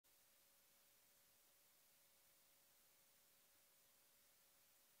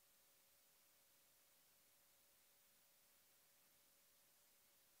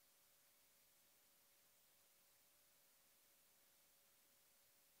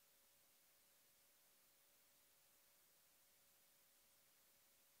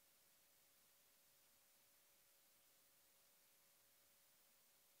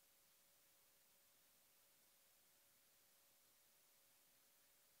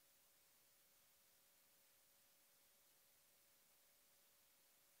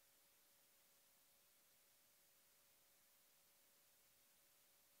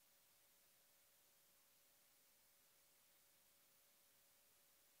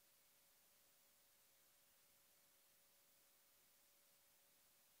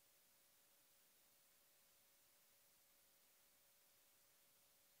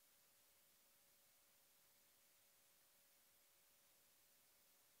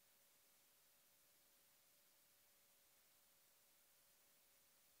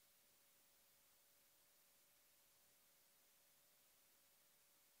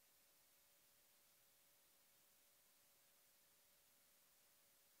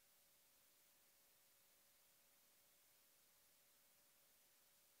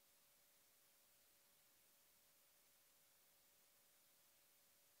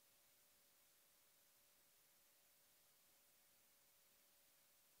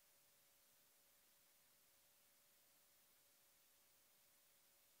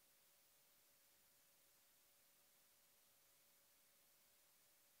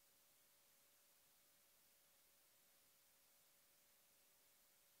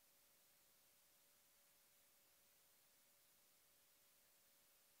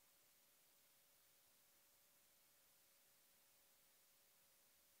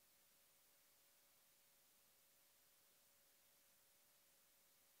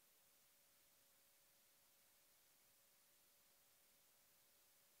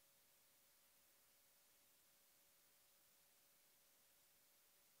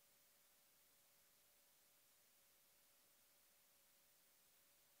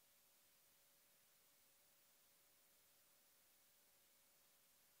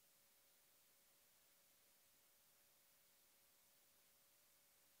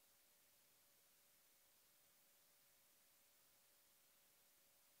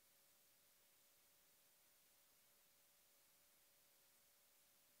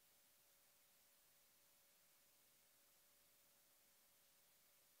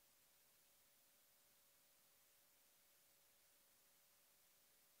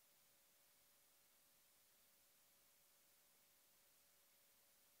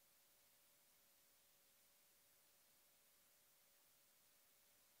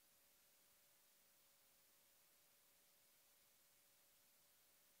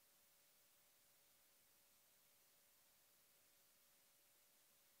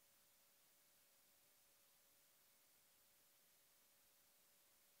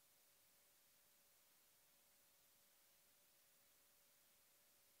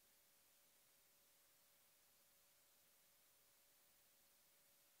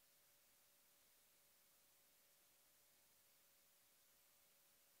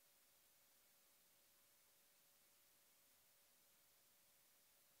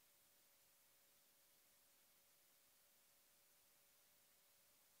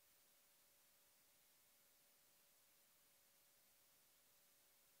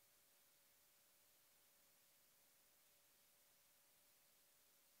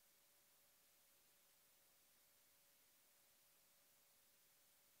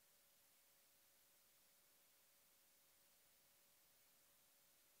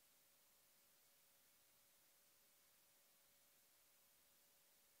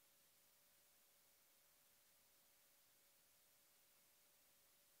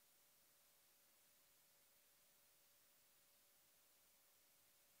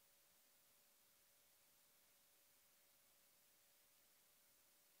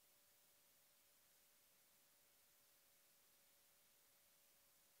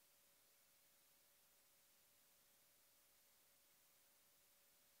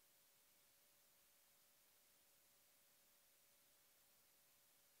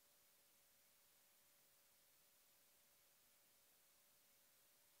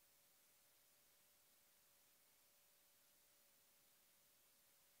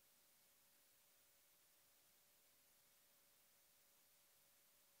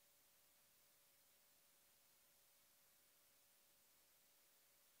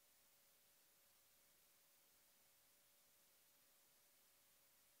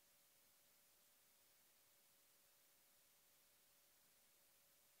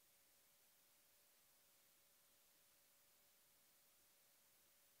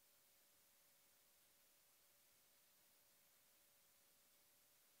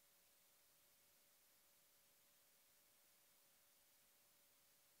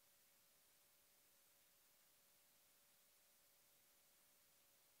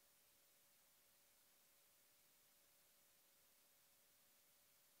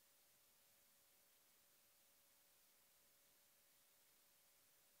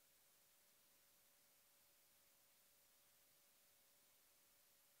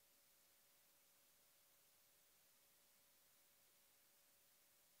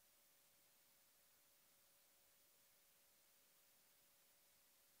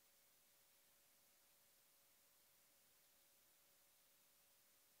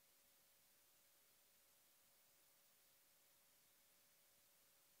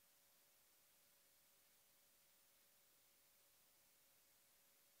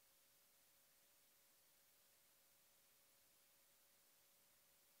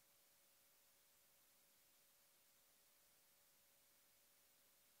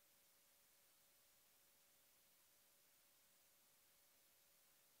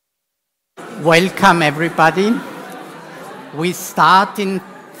Welcome, everybody. We start in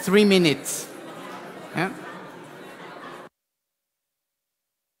 3 minutes. Yeah?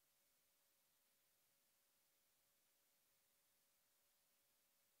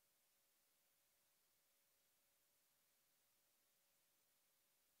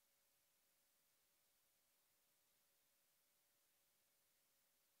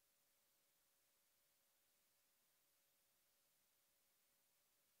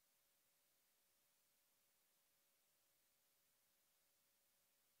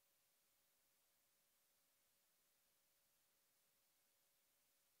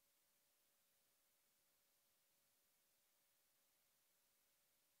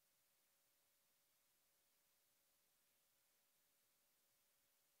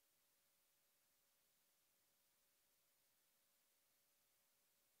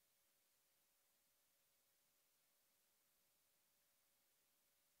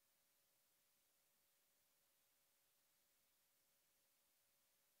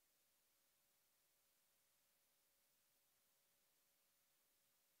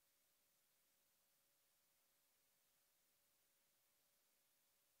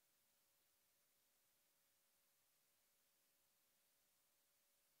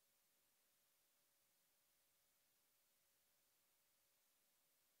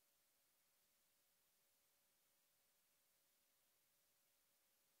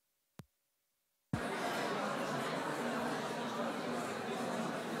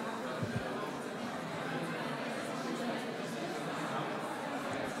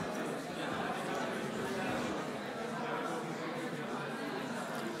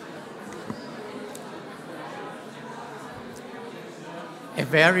 A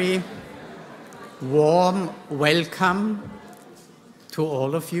very warm welcome to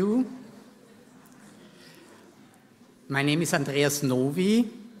all of you. My name is Andreas Novy.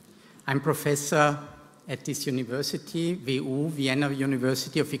 I'm professor at this university, WU, Vienna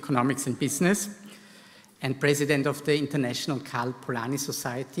University of Economics and Business, and president of the International Karl Polanyi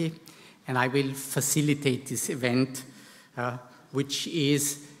Society. And I will facilitate this event, which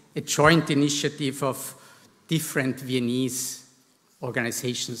is a joint initiative of different Viennese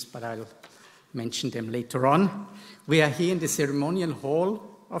organizations, but I'll mention them later on. We are here in the ceremonial hall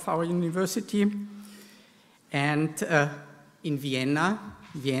of our university, and in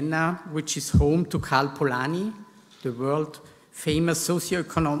Vienna, which is home to Karl Polanyi, the world-famous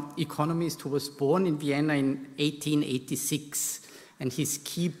socioeconomist who was born in Vienna in 1886, and his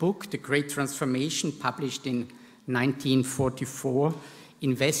key book, The Great Transformation, published in 1944,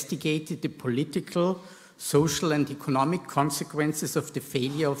 investigated the political, social and economic consequences of the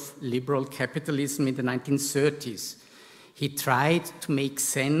failure of liberal capitalism in the 1930s. He tried to make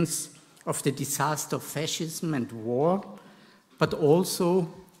sense of the disaster of fascism and war, but also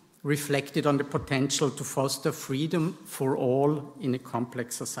reflected on the potential to foster freedom for all in a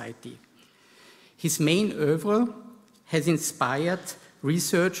complex society. His main oeuvre has inspired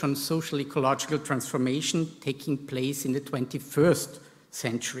research on social ecological transformation taking place in the 21st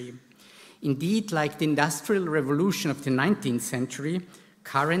century. Indeed, like the Industrial Revolution of the 19th century,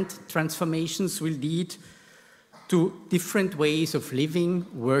 current transformations will lead to different ways of living,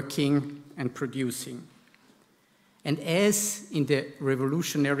 working, and producing. And as in the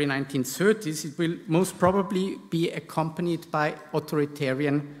revolutionary 1930s, it will most probably be accompanied by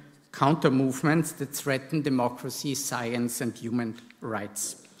authoritarian counter-movements that threaten democracy, science, and human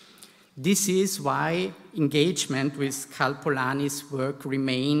rights. This is why engagement with Karl Polanyi's work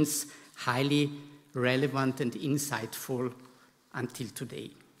remains highly relevant and insightful until today.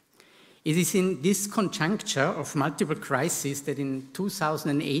 It is in this conjuncture of multiple crises that in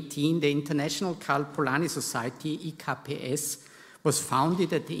 2018, the International Karl Polanyi Society, IKPS, was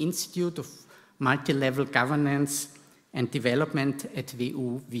founded at the Institute of Multi-Level Governance and Development at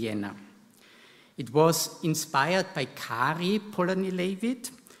WU Vienna. It was inspired by Kari Polanyi-Leavitt,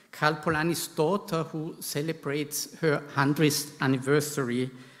 Karl Polanyi's daughter, who celebrates her 100th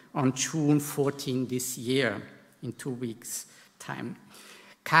anniversary on June 14 this year, in 2 weeks' time.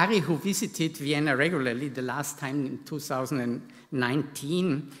 Kari, who visited Vienna regularly, the last time in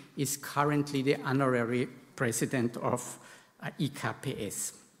 2019, is currently the honorary president of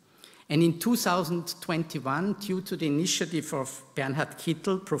IKPS. And in 2021, due to the initiative of Bernhard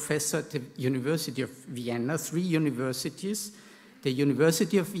Kittel, professor at the University of Vienna, 3 universities, the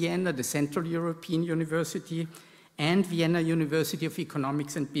University of Vienna, the Central European University, and Vienna University of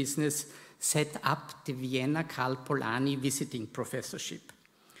Economics and Business, set up the Vienna Karl Polanyi Visiting Professorship.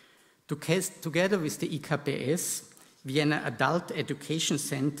 Together with the IKPS, Vienna Adult Education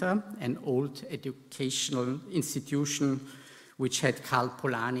Center, an old educational institution which had Karl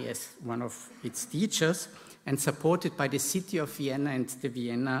Polanyi as one of its teachers, and supported by the city of Vienna and the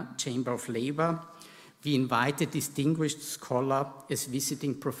Vienna Chamber of Labor, we invite a distinguished scholar as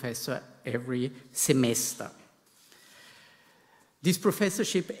visiting professor every semester. This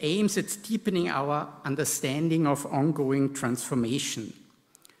professorship aims at deepening our understanding of ongoing transformation.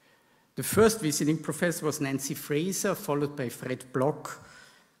 The first visiting professor was Nancy Fraser, followed by Fred Block,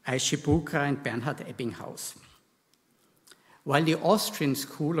 Aische Bukra, and Bernhard Ebbinghaus. While the Austrian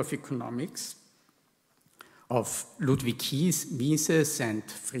School of Economics of Ludwig Mises and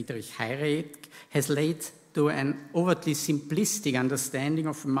Friedrich Hayek has led to an overtly simplistic understanding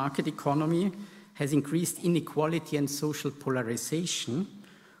of market economy, has increased inequality and social polarization.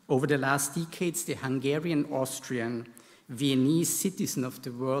 Over the last decades, the Hungarian, Austrian, Viennese citizen of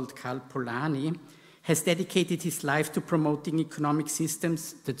the world, Karl Polanyi, has dedicated his life to promoting economic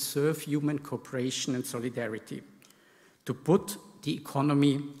systems that serve human cooperation and solidarity, to put the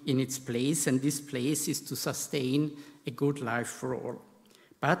economy in its place, and this place is to sustain a good life for all.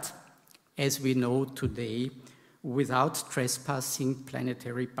 But, as we know today, without trespassing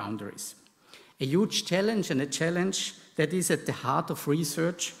planetary boundaries. A huge challenge, and a challenge that is at the heart of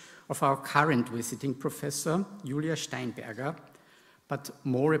research of our current visiting professor, Julia Steinberger, but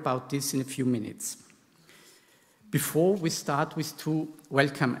more about this in a few minutes. Before we start with two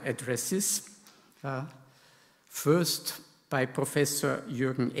welcome addresses, first by Professor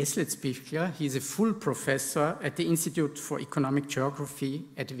Jürgen Essletzbichler. He is a full professor at the Institute for Economic Geography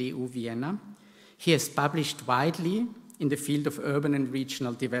at WU Vienna. He has published widely in the field of urban and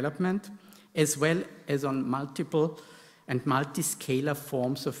regional development, as well as on multiple and multi-scalar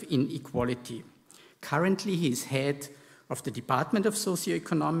forms of inequality. Currently, he is head of the Department of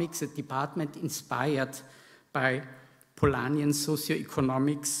Socioeconomics, a department inspired by Polanyian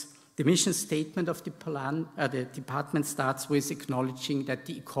socioeconomics. The mission statement of the department starts with acknowledging that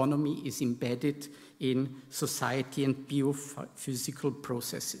the economy is embedded in society and biophysical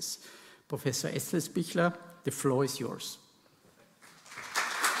processes. Professor Essletzbichler, the floor is yours.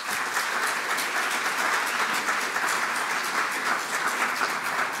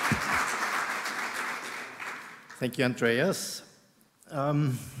 Thank you, Andreas.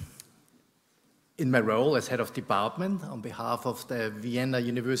 In my role as head of department, on behalf of the Vienna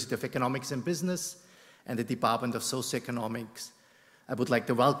University of Economics and Business and the Department of Socioeconomics, I would like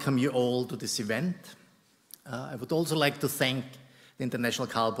to welcome you all to this event. I would also like to thank the International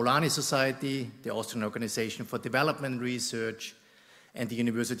Karl Polanyi Society, the Austrian Organization for Development Research, and the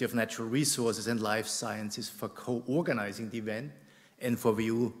University of Natural Resources and Life Sciences for co-organizing the event and for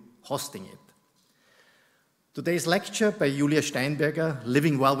WU hosting it. Today's lecture by Julia Steinberger,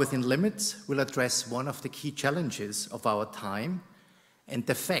 Living Well Within Limits, will address one of the key challenges of our time, and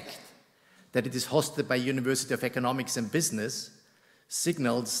the fact that it is hosted by University of Economics and Business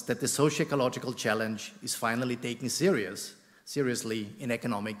signals that the socio-ecological challenge is finally taken seriously in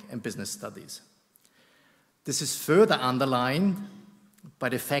economic and business studies. This is further underlined by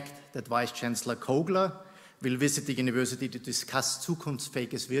the fact that Vice Chancellor Kogler will visit the university to discuss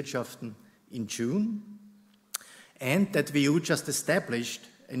zukunftsfähiges Wirtschaften in June, and that WU just established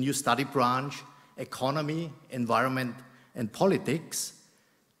a new study branch, Economy, Environment and Politics,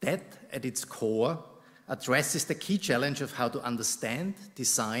 that at its core addresses the key challenge of how to understand,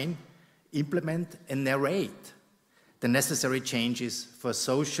 design, implement and narrate the necessary changes for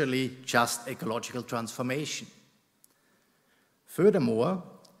socially just ecological transformation. Furthermore,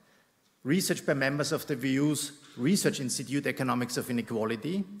 research by members of the WU's Research Institute Economics of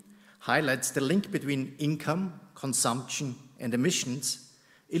Inequality highlights the link between income, consumption, and emissions,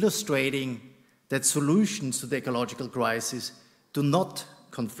 illustrating that solutions to the ecological crisis do not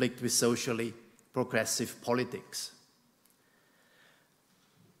conflict with socially progressive politics.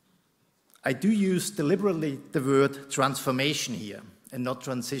 I do use deliberately the word transformation here and not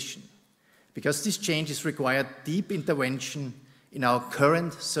transition, because these changes require deep intervention in our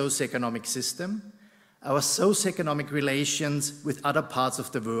current socioeconomic system, our socioeconomic relations with other parts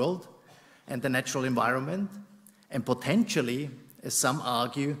of the world and the natural environment, and potentially, as some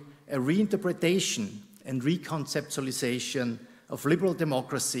argue, a reinterpretation and reconceptualization of liberal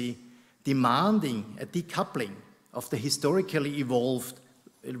democracy, demanding a decoupling of the historically evolved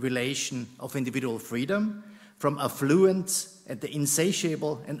relation of individual freedom from affluence and the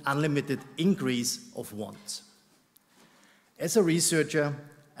insatiable and unlimited increase of wants. As a researcher,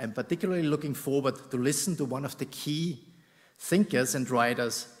 I'm particularly looking forward to listen to one of the key thinkers and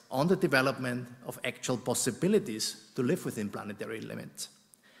writers on the development of actual possibilities to live within planetary limits.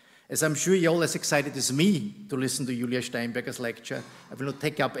 As I'm sure you're all as excited as me to listen to Julia Steinberger's lecture, I will not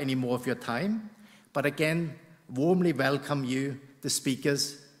take up any more of your time, but again, warmly welcome you, the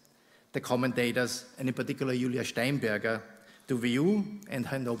speakers, the commentators, and in particular Julia Steinberger, to VU, and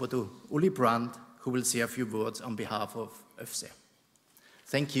hand over to Uli Brandt, who will say a few words on behalf of ÖFSE.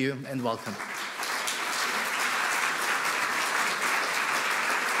 Thank you and welcome.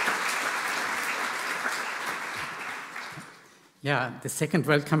 Yeah, the second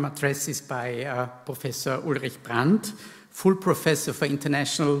welcome address is by Professor Ulrich Brandt, full professor for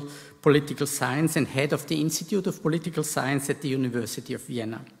international political science and head of the Institute of Political Science at the University of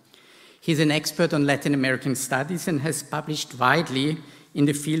Vienna. He's an expert on Latin American studies and has published widely in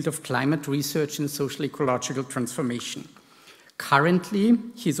the field of climate research and social ecological transformation. Currently,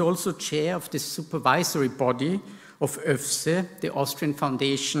 he's also chair of the supervisory body of ÖFSE, the Austrian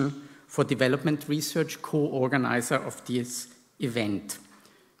Foundation for Development Research, co-organizer of this event.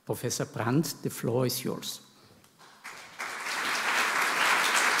 Professor Brandt, the floor is yours.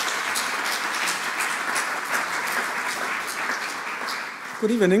 Good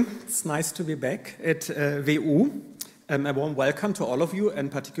evening. It's nice to be back at WU. A warm welcome to all of you,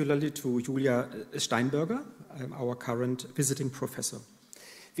 and particularly to Julia Steinberger, our current visiting professor.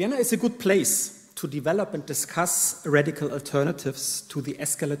 Vienna is a good place to develop and discuss radical alternatives to the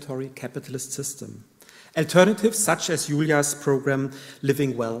escalatory capitalist system. Alternatives such as Julia's program,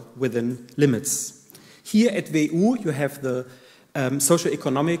 Living Well Within Limits. Here at WU, you have the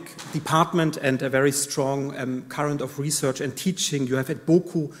Socioeconomic department and a very strong current of research and teaching. You have at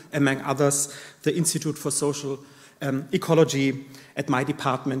BOKU, among others, the Institute for Social Ecology. At my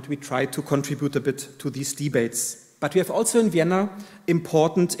department, we try to contribute a bit to these debates. But we have also in Vienna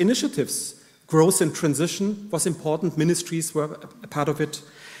important initiatives. Growth and Transition was important. Ministries were a part of it.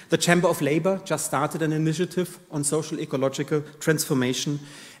 The Chamber of Labor just started an initiative on social ecological transformation.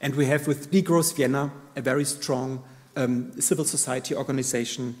 And we have with Degrowth Vienna a very strong civil society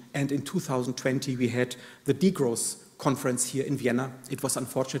organization. And in 2020, we had the Degrowth conference here in Vienna. It was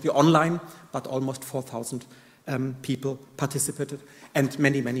unfortunately online, but almost 4,000 people participated, and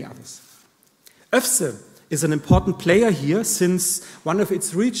many, many others. ÖFSE is an important player here, since one of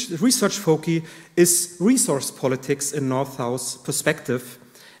its research foci is resource politics in North-South perspective,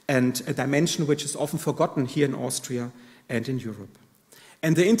 and a dimension which is often forgotten here in Austria and in Europe.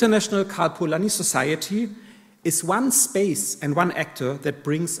 And the International Karl Polanyi Society is one space and one actor that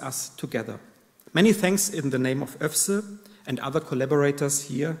brings us together. Many thanks in the name of ÖFSE and other collaborators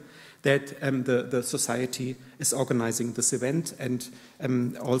here that the society is organizing this event,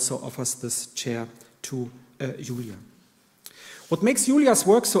 and also offers this chair to Julia. What makes Julia's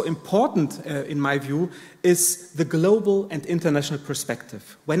work so important, in my view, is the global and international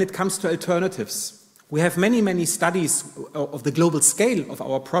perspective. When it comes to alternatives, we have many, many studies of the global scale of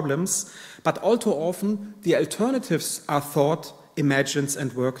our problems, but all too often the alternatives are thought, imagined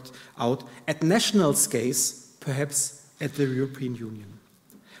and worked out at national scales, perhaps at the European Union.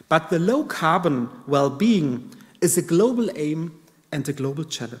 But the low carbon well-being is a global aim and a global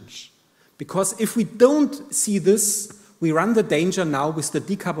challenge. Because if we don't see this, we run the danger now with the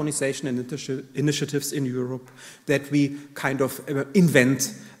decarbonization initiatives in Europe that we kind of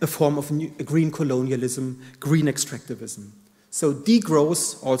invent a form of green colonialism, green extractivism. So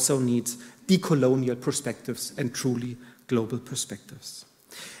degrowth also needs decolonial perspectives and truly global perspectives.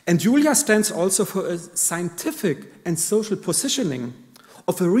 And Julia stands also for a scientific and social positioning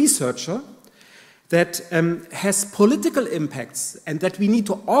of a researcher that has political impacts, and that we need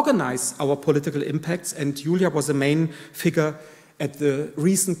to organize our political impacts. And Julia was a main figure at the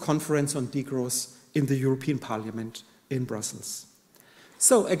recent conference on degrowth in the European Parliament in Brussels.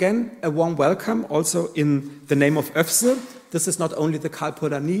 So again, a warm welcome also in the name of ÖFSE. This is not only the Karl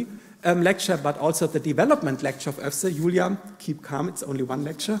Polanyi lecture, but also the development lecture of ÖFSE. Julia, keep calm, it's only one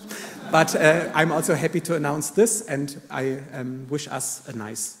lecture. But I'm also happy to announce this, and I wish us a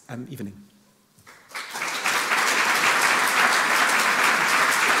nice evening.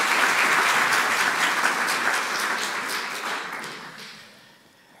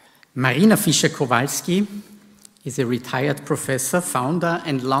 Marina Fischer-Kowalski is a retired professor, founder,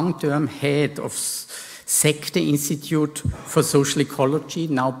 and long-term head of SEC, the Institute for Social Ecology,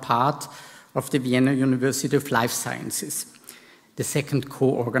 now part of the Vienna University of Life Sciences, the second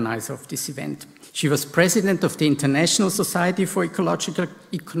co-organizer of this event. She was president of the International Society for Ecological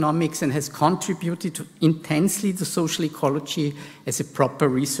Economics and has contributed intensely to social ecology as a proper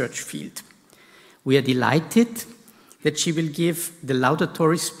research field. We are delighted that she will give the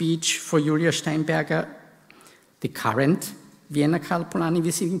laudatory speech for Julia Steinberger, the current Vienna Karl Polanyi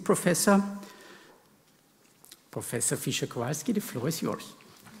visiting professor. Professor Fischer-Kowalski, the floor is yours.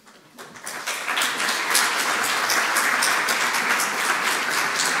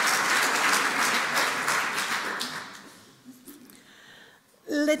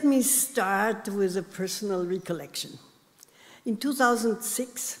 Let me start with a personal recollection. In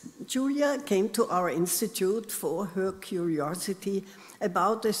 2006, Julia came to our institute for her curiosity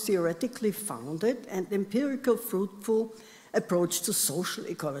about a theoretically founded and empirical fruitful approach to social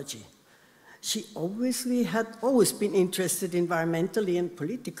ecology. She obviously had always been interested environmentally and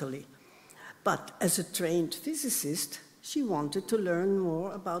politically, but as a trained physicist, she wanted to learn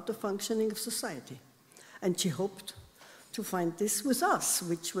more about the functioning of society. And she hoped to find this with us,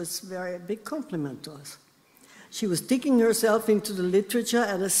 which was a very big compliment to us. She was digging herself into the literature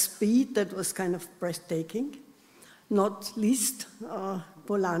at a speed that was kind of breathtaking, not least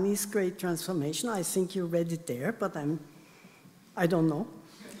Polanyi's Great Transformation. I think you read it there, but I don't know.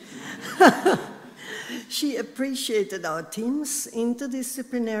 She appreciated our team's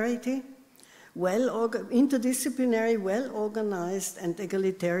interdisciplinarity, well-organized and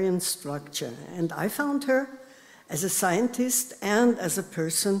egalitarian structure. And I found her, as a scientist and as a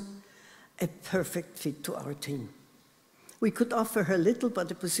person, a perfect fit to our team. We could offer her little but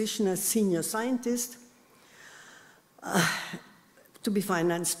a position as senior scientist to be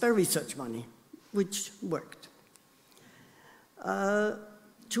financed by research money, which worked.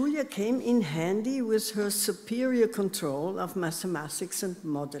 Julia came in handy with her superior control of mathematics and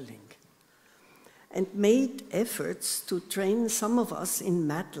modeling, and made efforts to train some of us in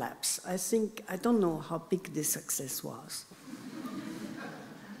MATLABs. I don't know how big this success was.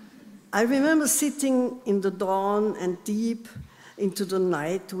 I remember sitting in the dawn and deep into the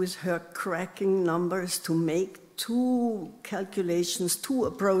night with her cracking numbers to make two calculations, two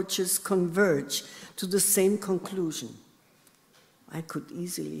approaches converge to the same conclusion. I could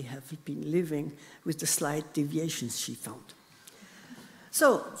easily have been living with the slight deviations she found.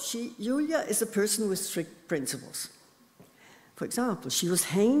 So, Julia is a person with strict principles. For example, she was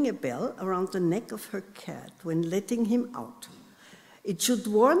hanging a bell around the neck of her cat when letting him out. It should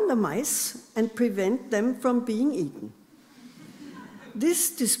warn the mice and prevent them from being eaten.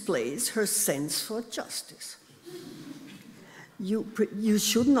 This displays her sense for justice. You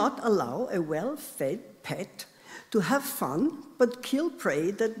should not allow a well-fed pet to have fun, but kill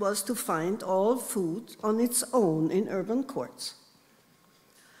prey that was to find all food on its own in urban courts.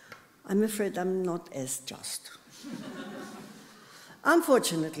 I'm afraid I'm not as just.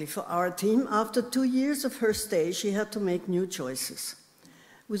 Unfortunately for our team, after 2 years of her stay, she had to make new choices.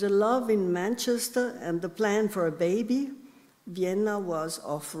 With a love in Manchester and the plan for a baby, Vienna was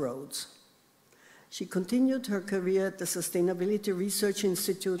off roads. She continued her career at the Sustainability Research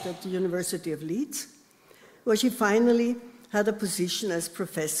Institute at the University of Leeds, where she finally had a position as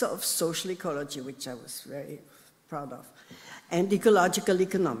professor of social ecology, which I was very proud of, and ecological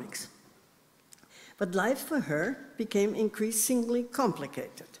economics. But life for her became increasingly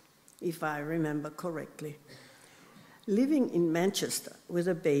complicated, if I remember correctly. Living in Manchester with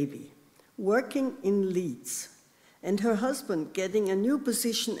a baby, working in Leeds, and her husband getting a new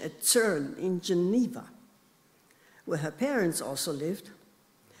position at CERN in Geneva, where her parents also lived,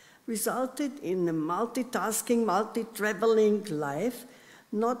 resulted in a multitasking, multi-traveling life,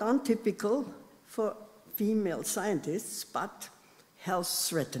 not untypical for female scientists, but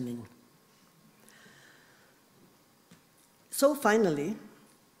health-threatening. So finally,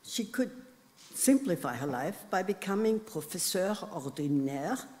 she could simplify her life by becoming professeur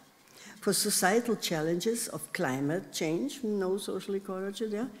ordinaire for societal challenges of climate change, no social ecology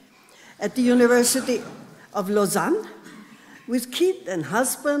there, at the University of Lausanne, with kid and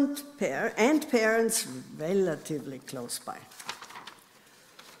husband and parents relatively close by.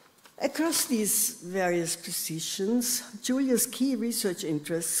 Across these various positions, Julia's key research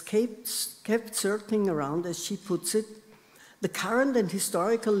interests kept circling around, as she puts it, the current and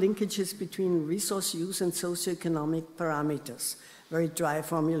historical linkages between resource use and socioeconomic parameters, very dry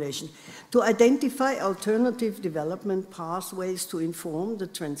formulation, to identify alternative development pathways to inform the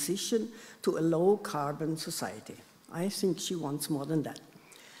transition to a low-carbon society. I think she wants more than that.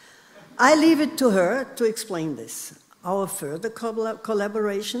 I leave it to her to explain this. Our further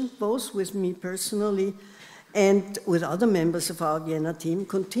collaboration, both with me personally and with other members of our Vienna team,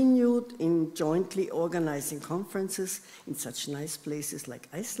 continued in jointly organizing conferences in such nice places like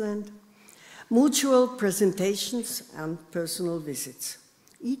Iceland, mutual presentations, and personal visits.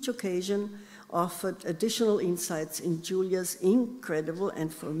 Each occasion offered additional insights in Julia's incredible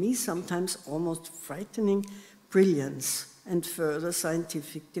and, for me, sometimes almost frightening brilliance and further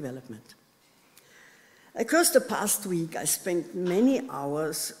scientific development. Across the past week, I spent many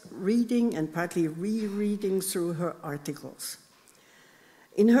hours reading and partly rereading through her articles.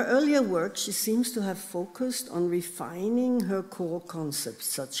 In her earlier work, she seems to have focused on refining her core concepts,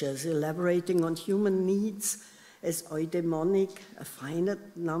 such as elaborating on human needs as eudaimonic, a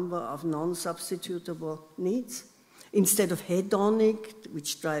finite number of non-substitutable needs, instead of hedonic,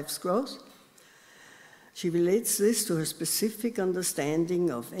 which drives growth. She relates this to her specific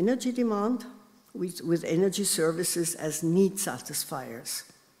understanding of energy demand with energy services as need satisfiers,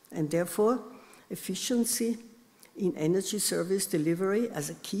 and therefore efficiency in energy service delivery as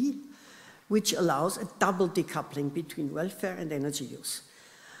a key, which allows a double decoupling between welfare and energy use.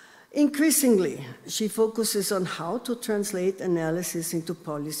 Increasingly, she focuses on how to translate analysis into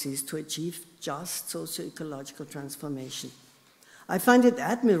policies to achieve just socio-ecological transformation. I find it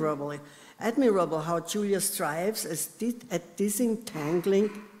admirable how Julia strives at disentangling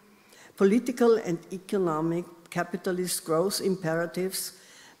political and economic capitalist growth imperatives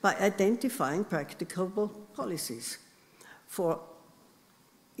by identifying practicable policies. For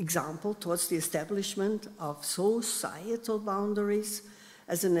example, towards the establishment of societal boundaries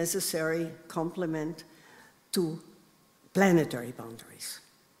as a necessary complement to planetary boundaries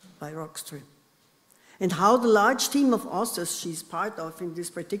by Rockström. And how the large team of authors she's part of in this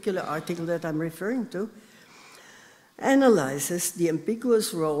particular article that I'm referring to analyzes the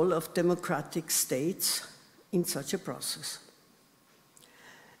ambiguous role of democratic states in such a process.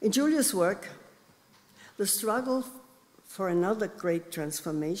 In Julia's work, the struggle for another great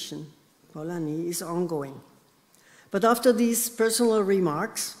transformation, Polanyi, is ongoing. But after these personal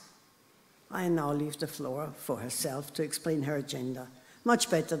remarks, I now leave the floor for herself to explain her agenda, much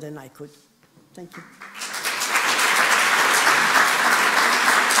better than I could. Thank you.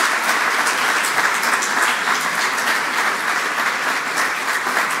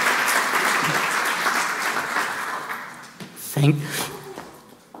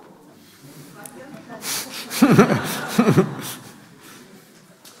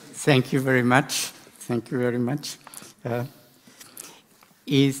 Thank you very much. Thank you very much.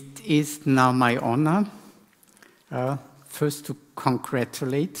 It is now my honor first to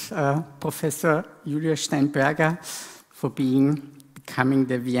congratulate Professor Julia Steinberger for becoming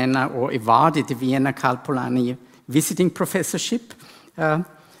the Vienna, or awarded the Vienna Karl Polanyi visiting professorship. And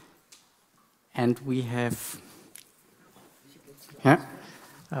we have a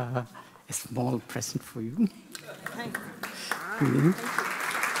small present for you. Thank you. Mm-hmm.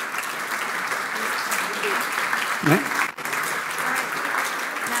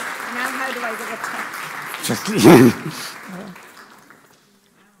 Now how do I get it? Just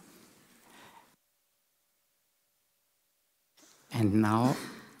And now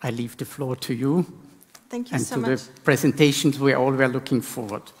I leave the floor to you. Thank you so much. And to the presentations we all were looking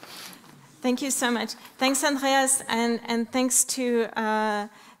forward. Thank you so much. Thanks, Andreas, and thanks to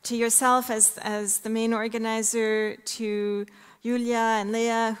yourself as the main organizer, to Julia and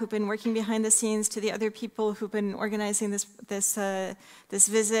Leah, who've been working behind the scenes, to the other people who've been organizing this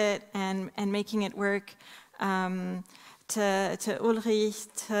visit and making it work, to Ulrich,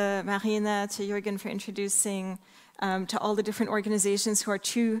 to Marina, to Jürgen for introducing, to all the different organizations who are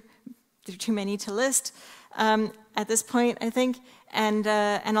there are too many to list at this point, I think, and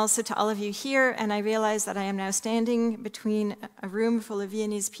also to all of you here. And I realize that I am now standing between a room full of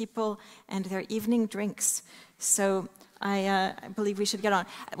Viennese people and their evening drinks. So I believe we should get on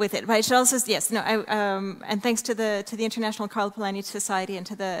with it. But I should also, yes, no, and thanks to the International Karl Polanyi Society and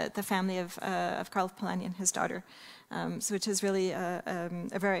to the family of Karl Polanyi and his daughter, which is really a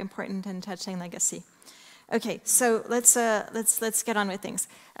very important and touching legacy. Okay, so let's get on with things.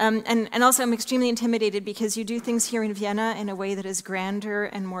 And also, I'm extremely intimidated because you do things here in Vienna in a way that is grander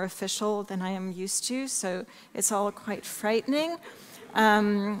and more official than I am used to. So it's all quite frightening.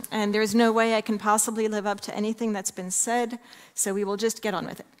 And there's no way I can possibly live up to anything that's been said, so we will just get on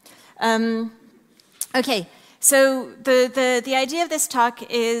with it. Okay, so the idea of this talk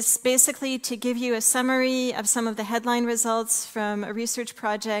is basically to give you a summary of some of the headline results from a research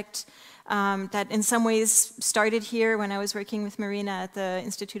project that in some ways started here when I was working with Marina at the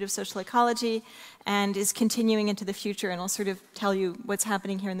Institute of Social Ecology and is continuing into the future, and I'll sort of tell you what's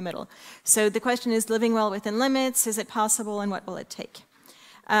happening here in the middle. So the question is, living well within limits, is it possible, and what will it take?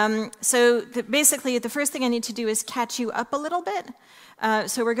 Basically, the first thing I need to do is catch you up a little bit.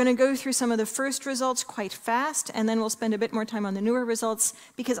 So we're going to go through some of the first results quite fast, and then we'll spend a bit more time on the newer results,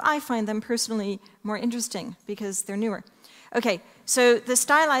 because I find them personally more interesting, because they're newer. Okay, so the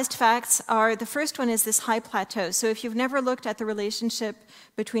stylized facts are, the first one is this high plateau. So if you've never looked at the relationship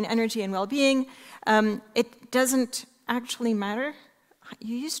between energy and well-being, it doesn't actually matter.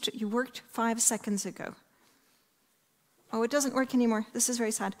 You worked 5 seconds ago. Oh, it doesn't work anymore. This is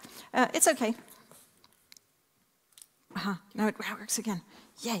very sad. It's okay. Now it works again.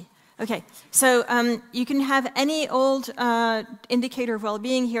 Yay. Okay, so you can have any old indicator of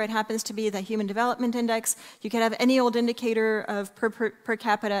well-being. Here it happens to be the Human Development Index. You can have any old indicator of per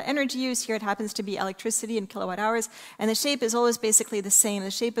capita energy use. Here it happens to be electricity in kilowatt hours. And the shape is always basically the same.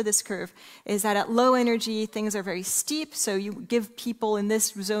 The shape of this curve is that at low energy, things are very steep. So you give people in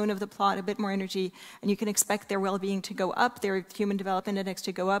this zone of the plot a bit more energy, and you can expect their well-being to go up, their Human Development Index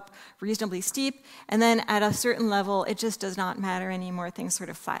to go up reasonably steep. And then at a certain level, it just does not matter anymore. Things sort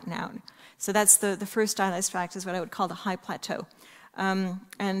of flatten out. So that's the first stylized fact, is what I would call the high plateau. I'm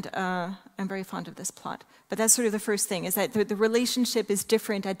very fond of this plot. But that's sort of the first thing, is that the relationship is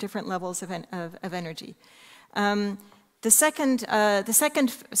different at different levels of energy. The second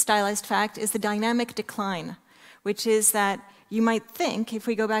stylized fact is the dynamic decline, which is that you might think, if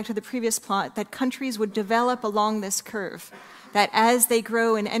we go back to the previous plot, that countries would develop along this curve, that as they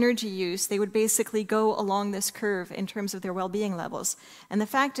grow in energy use, they would basically go along this curve in terms of their well-being levels. And the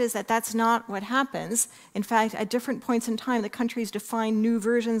fact is that that's not what happens. In fact, at different points in time, the countries define new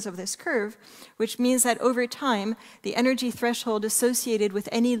versions of this curve, which means that over time, the energy threshold associated with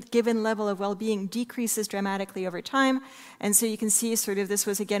any given level of well-being decreases dramatically over time. And so you can see sort of, this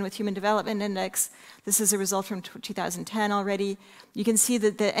was again with Human Development Index. This is a result from 2010 already. You can see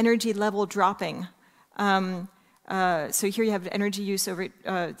that the energy level dropping. So here you have energy use over,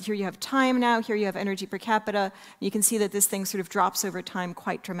 here you have time now, here you have energy per capita. You can see that this thing sort of drops over time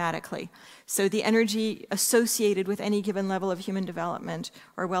quite dramatically. So the energy associated with any given level of human development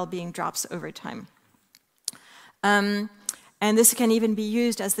or well-being drops over time. And this can even be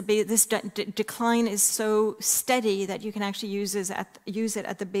used as this decline is so steady that you can actually use it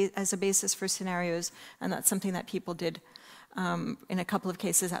as a basis for scenarios, and that's something that people did. In a couple of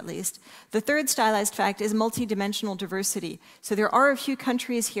cases at least. The third stylized fact is multidimensional diversity. So there are a few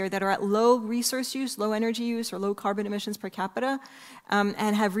countries here that are at low resource use, low energy use, or low carbon emissions per capita,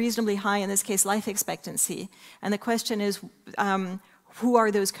 and have reasonably high, in this case, life expectancy. And the question is, who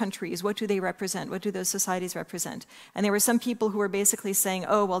are those countries? What do they represent? What do those societies represent? And there were some people who were basically saying,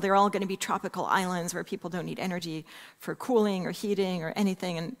 oh, well, they're all going to be tropical islands where people don't need energy for cooling or heating or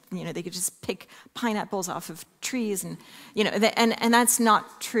anything, and they could just pick pineapples off of trees, and and that's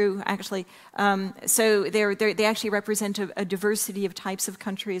not true actually. So they actually represent a diversity of types of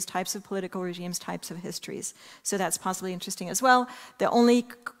countries, types of political regimes, types of histories. So that's possibly interesting as well. The only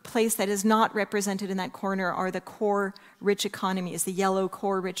place that is not represented in that corner are the core rich economies, the yellow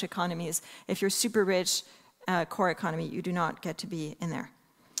core rich economies. If you're super rich core economy, you do not get to be in there.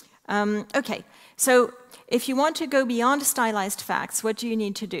 Okay, so if you want to go beyond stylized facts, what do you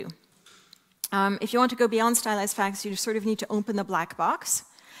need to do? If you want to go beyond stylized facts, you sort of need to open the black box.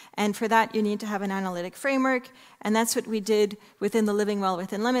 And for that, you need to have an analytic framework. And that's what we did within the Living Well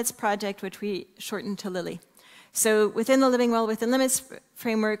Within Limits project, which we shortened to Lily. So within the Living Well Within Limits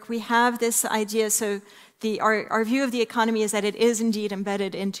framework, we have this idea. So our view of the economy is that it is indeed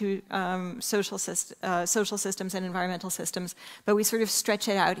embedded into social systems and environmental systems, but we sort of stretch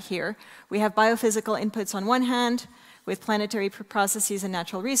it out here. We have biophysical inputs on one hand, with planetary processes and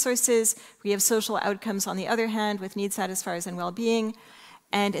natural resources. We have social outcomes on the other hand, with need satisfiers and well-being.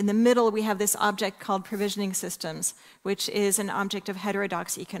 And in the middle, we have this object called provisioning systems, which is an object of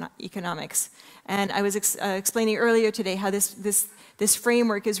heterodox economics. And I was explaining earlier today how this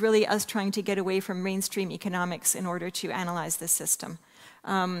framework is really us trying to get away from mainstream economics in order to analyze this system.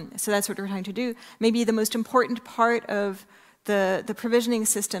 So that's what we're trying to do. Maybe the most important part of the provisioning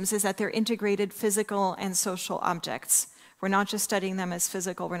systems is that they're integrated physical and social objects. We're not just studying them as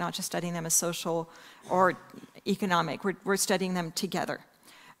physical, we're not just studying them as social or economic, we're studying them together.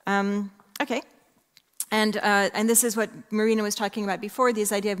 Okay, and this is what Marina was talking about before,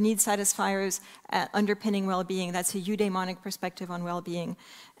 this idea of need satisfiers underpinning well-being. That's a eudaimonic perspective on well-being,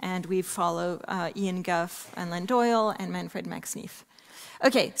 and we follow Ian Gough and Len Doyle and Manfred Max Neef.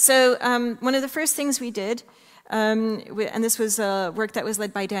 Okay, so one of the first things we did, and this was work that was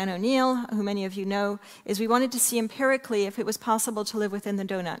led by Dan O'Neill, who many of you know, is we wanted to see empirically if it was possible to live within the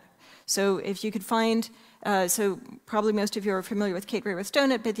donut. So if you could find, so probably most of you are familiar with Kate Raworth's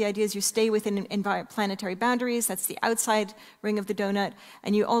donut, but the idea is you stay within planetary boundaries, that's the outside ring of the donut,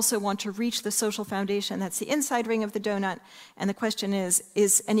 and you also want to reach the social foundation, that's the inside ring of the donut, and the question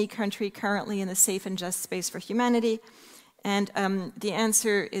is any country currently in the safe and just space for humanity? And the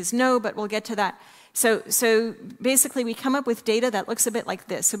answer is no, but we'll get to that. So basically we come up with data that looks a bit like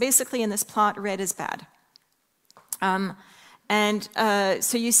this. So basically in this plot, red is bad.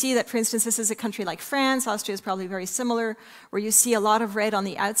 So you see that, for instance, this is a country like France. Austria is probably very similar, where you see a lot of red on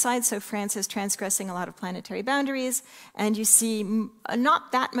the outside. So France is transgressing a lot of planetary boundaries. And you see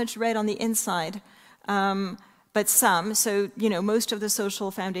not that much red on the inside. but some. So, most of the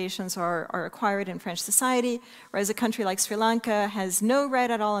social foundations are acquired in French society, whereas a country like Sri Lanka has no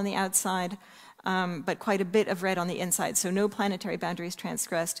red at all on the outside, but quite a bit of red on the inside. So no planetary boundaries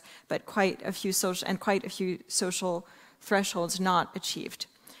transgressed, but quite a few social thresholds not achieved.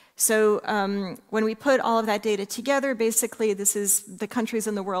 So when we put all of that data together, basically this is the countries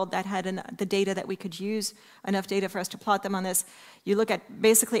in the world that had the data that we could use, enough data for us to plot them on this. You look at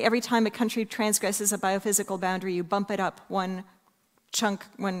basically every time a country transgresses a biophysical boundary, you bump it up one chunk,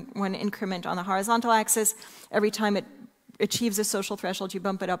 one increment on the horizontal axis. Every time it achieves a social threshold, you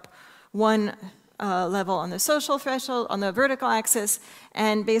bump it up one level on the social threshold, on the vertical axis,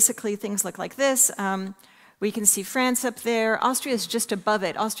 and basically things look like this. We can see France up there. Austria is just above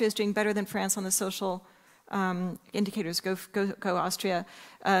it. Austria is doing better than France on the social indicators. Go Austria.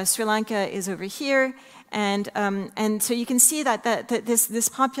 Sri Lanka is over here, and so you can see that this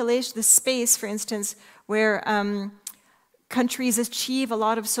population, this space, for instance, where countries achieve a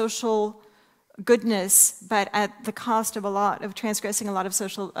lot of social goodness, but at the cost of transgressing a lot of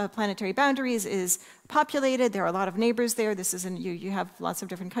social planetary boundaries, is populated. There are a lot of neighbors there. This is you have lots of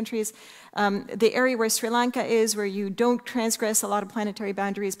different countries. The area where Sri Lanka is, where you don't transgress a lot of planetary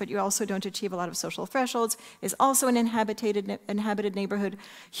boundaries, but you also don't achieve a lot of social thresholds, is also an inhabited neighborhood.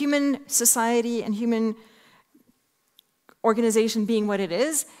 Human society and human organization being what it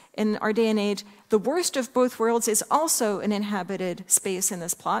is in our day and age, the worst of both worlds is also an inhabited space in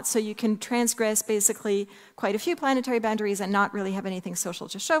this plot. So you can transgress basically quite a few planetary boundaries and not really have anything social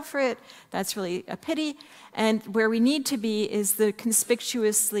to show for it. That's really a pity. And where we need to be is the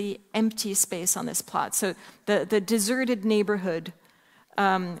conspicuously empty space on this plot. So the deserted neighborhood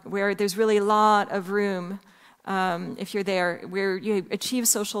where there's really a lot of room if you're there, where you achieve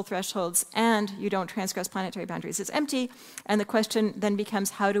social thresholds and you don't transgress planetary boundaries. It's empty, and the question then becomes,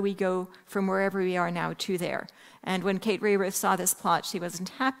 how do we go from wherever we are now to there? And when Kate Raworth saw this plot, she wasn't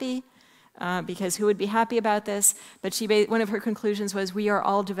happy, because who would be happy about this? But one of her conclusions was, we are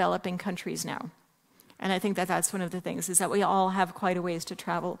all developing countries now. And I think that that's one of the things, is that we all have quite a ways to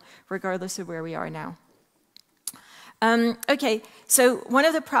travel, regardless of where we are now. Okay, so one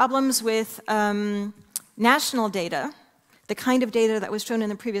of the problems with national data, the kind of data that was shown in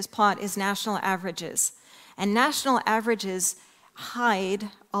the previous plot, is national averages. And national averages hide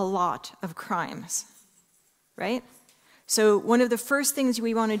a lot of crimes, right? So one of the first things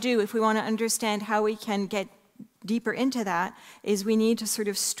we want to do, if we want to understand how we can get deeper into that, is we need to sort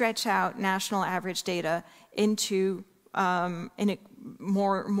of stretch out national average data into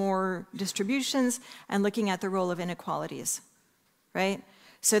more distributions and looking at the role of inequalities, right?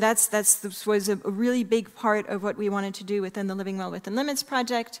 So this was a really big part of what we wanted to do within the Living Well Within Limits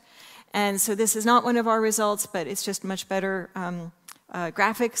project. And so this is not one of our results, but it's just much better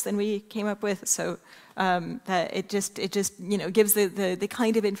graphics than we came up with. So that it just gives the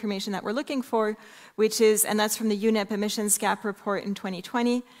kind of information that we're looking for, which is, and that's from the UNEP emissions gap report in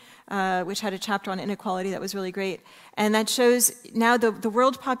 2020, which had a chapter on inequality that was really great. And that shows now the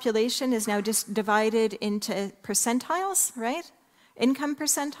world population is now just divided into percentiles, right? Income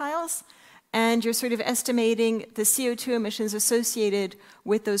percentiles, and you're sort of estimating the CO2 emissions associated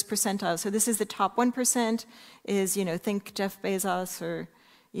with those percentiles. So this is the top 1%, is, think Jeff Bezos or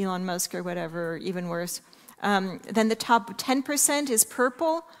Elon Musk or whatever, or even worse. Then the top 10% is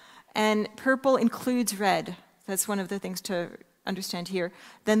purple, and purple includes red. That's one of the things to understand here.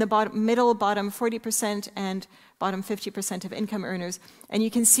 Then the middle bottom 40% and bottom 50% of income earners. And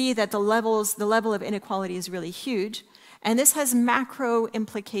you can see that the level of inequality is really huge. And this has macro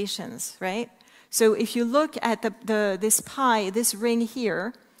implications, right? So if you look at this pie, this ring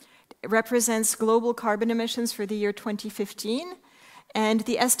here represents global carbon emissions for the year 2015. And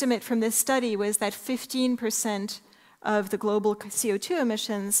the estimate from this study was that 15% of the global CO2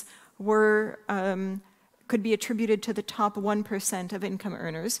 emissions could be attributed to the top 1% of income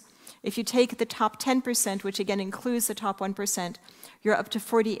earners. If you take the top 10%, which again includes the top 1%, you're up to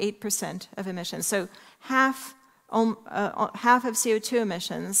 48% of emissions. So half of CO2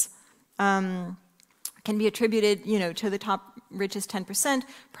 emissions can be attributed, to the top richest 10%.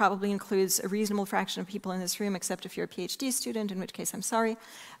 Probably includes a reasonable fraction of people in this room, except if you're a PhD student, in which case I'm sorry.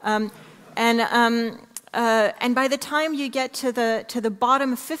 And by the time you get to the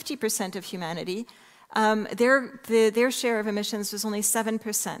bottom 50% of humanity, their share of emissions was only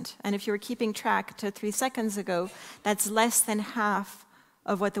 7%. And if you were keeping track to 3 seconds ago, that's less than half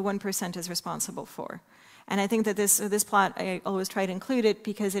of what the 1% is responsible for. And I think that this plot, I always try to include it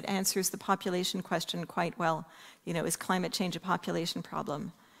because it answers the population question quite well. Is climate change a population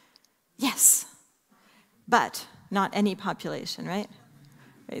problem? Yes, but not any population, right?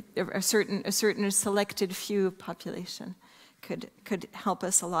 a certain selected few population could help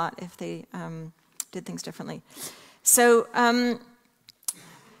us a lot if they did things differently. So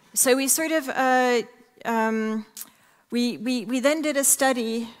so we sort of we then did a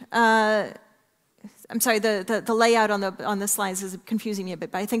study. I'm sorry, the layout on the slides is confusing me a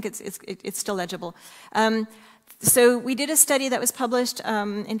bit, but I think it's still legible. So we did a study that was published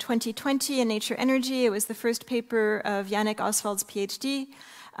in 2020 in Nature Energy. It was the first paper of Yannick Oswald's PhD,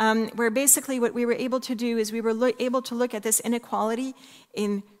 where basically what we were able to do is we were able to look at this inequality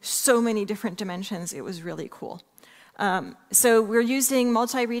in so many different dimensions. It was really cool. So we're using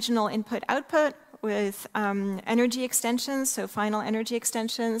multi-regional input-output with energy extensions, so final energy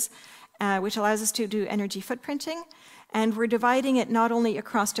extensions, which allows us to do energy footprinting. And we're dividing it not only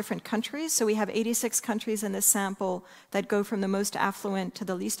across different countries, so we have 86 countries in this sample that go from the most affluent to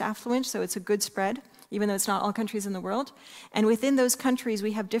the least affluent, so it's a good spread, even though it's not all countries in the world. And within those countries,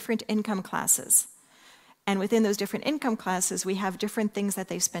 we have different income classes. And within those different income classes, we have different things that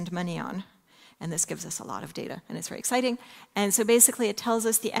they spend money on. And this gives us a lot of data, and it's very exciting. And so basically, it tells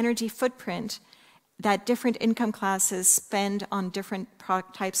us the energy footprint that different income classes spend on different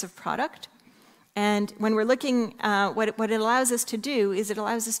types of product. And when we're looking, what it allows us to do is it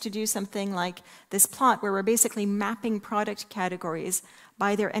allows us to do something like this plot where we're basically mapping product categories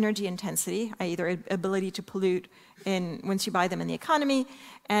by their energy intensity, i.e. their ability to pollute once you buy them in the economy,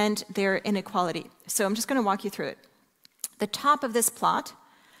 and their inequality. So I'm just going to walk you through it. The top of this plot,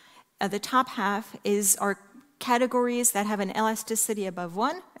 the top half, are categories that have an elasticity above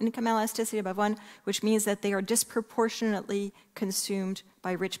 1, income elasticity above 1, which means that they are disproportionately consumed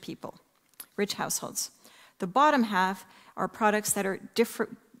by rich people. Rich households. The bottom half are products that are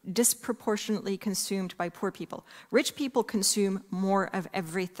disproportionately consumed by poor people. Rich people consume more of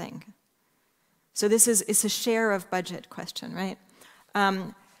everything. So it's a share of budget question, right?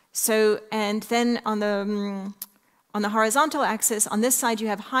 And then on the horizontal axis, on this side you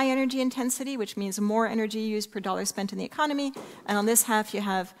have high energy intensity, which means more energy used per dollar spent in the economy, and on this half you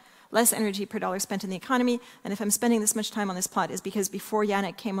have less energy per dollar spent in the economy. And if I'm spending this much time on this plot, is because before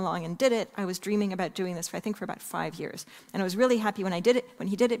Yannick came along and did it, I was dreaming about doing this for, I think, for about 5 years. And I was really happy when he did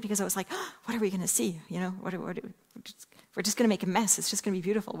it, because I was like, oh, what are we going to see? You know, we're just going to make a mess. It's just going to be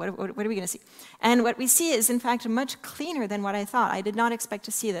beautiful. What are we going to see? And what we see is, in fact, much cleaner than what I thought. I did not expect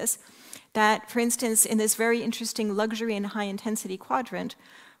to see this. That, for instance, in this very interesting luxury and high-intensity quadrant,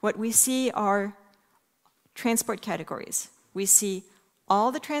 what we see are transport categories. We see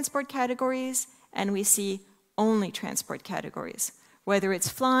all the transport categories, and we see only transport categories. Whether it's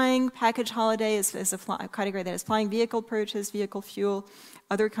flying, package holiday is a category that is flying, vehicle purchase, vehicle fuel,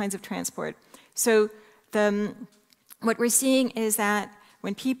 other kinds of transport. So what we're seeing is that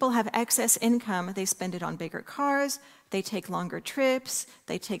when people have excess income, they spend it on bigger cars, they take longer trips,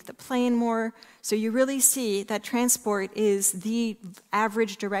 they take the plane more. So you really see that transport is the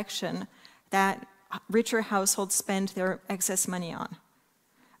average direction that richer households spend their excess money on.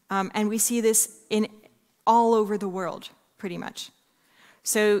 And we see this all over the world, pretty much.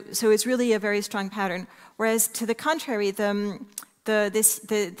 So it's really a very strong pattern. Whereas to the contrary, the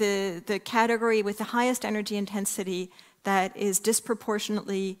category with the highest energy intensity that is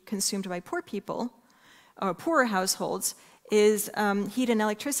disproportionately consumed by poor people, or poorer households, is heat and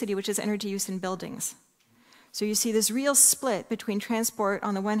electricity, which is energy use in buildings. So you see this real split between transport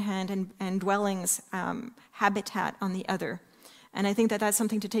on the one hand and dwellings, habitat on the other. And I think that that's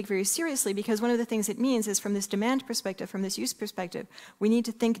something to take very seriously, because one of the things it means is, from this demand perspective, from this use perspective, we need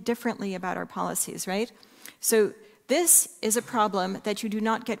to think differently about our policies, right? So this is a problem that you do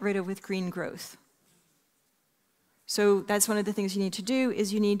not get rid of with green growth. So that's one of the things you need to do,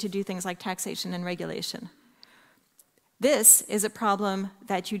 is you need to do things like taxation and regulation. This is a problem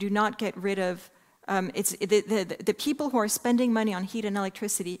that you do not get rid of. The people who are spending money on heat and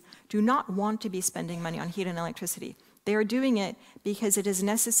electricity do not want to be spending money on heat and electricity. They are doing it because it is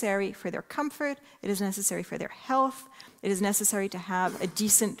necessary for their comfort, it is necessary for their health, it is necessary to have a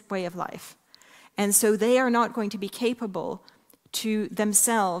decent way of life. And so they are not going to be capable to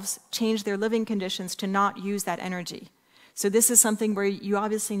themselves change their living conditions to not use that energy. So this is something where you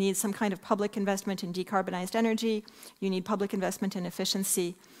obviously need some kind of public investment in decarbonized energy, you need public investment in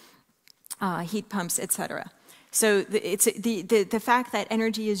efficiency, heat pumps, etc. So the fact that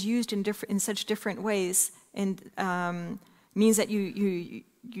energy is used in such different ways means that you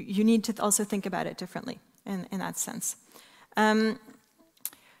need to also think about it differently in that sense.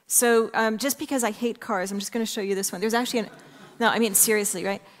 Just because I hate cars, I'm just going to show you this one. There's actually no, I mean seriously,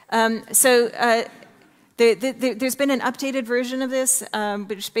 right? There's been an updated version of this,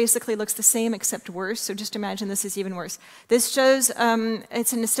 which basically looks the same except worse. So just imagine this is even worse. This shows,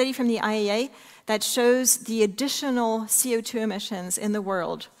 it's in a study from the IEA that shows the additional CO2 emissions in the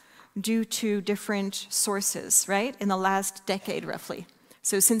world due to different sources, right, in the last decade roughly.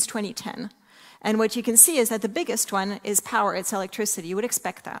 So since 2010. And what you can see is that the biggest one is power, it's electricity. You would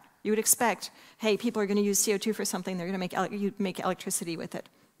expect that. You would expect, hey, people are going to use CO2 for something, they're going to make electricity with it.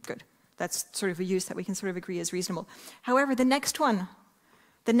 Good. That's sort of a use that we can sort of agree is reasonable. However, the next one,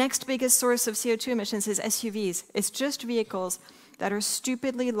 the next biggest source of CO2 emissions is SUVs. It's just vehicles that are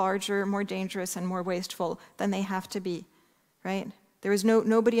stupidly larger, more dangerous, and more wasteful than they have to be, right? There is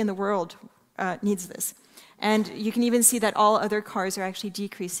nobody in the world needs this. And you can even see that all other cars are actually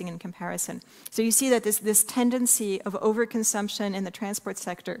decreasing in comparison. So you see that this tendency of overconsumption in the transport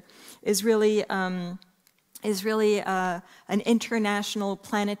sector is really an international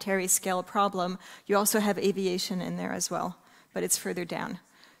planetary scale problem. You also have aviation in there as well, but it's further down.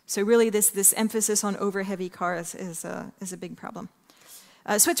 So really this emphasis on over-heavy cars is a big problem.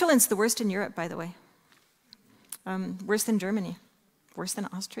 Switzerland's the worst in Europe, by the way. Worse than Germany, worse than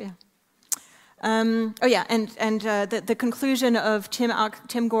Austria. Oh yeah, and the conclusion of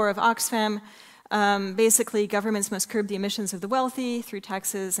Tim Gore of Oxfam, basically governments must curb the emissions of the wealthy through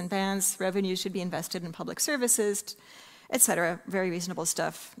taxes and bans, revenues should be invested in public services, etc. Very reasonable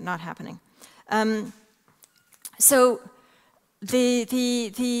stuff, not happening. So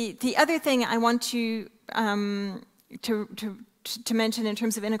the other thing I want to mention in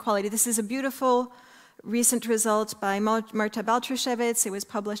terms of inequality, this is a beautiful recent result by Marta Baltrushevitz. It was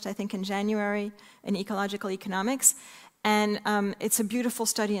published, I think, in January in Ecological Economics. And it's a beautiful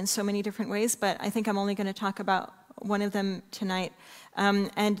study in so many different ways, but I think I'm only going to talk about one of them tonight.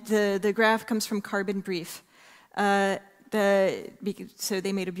 And the graph comes from Carbon Brief. So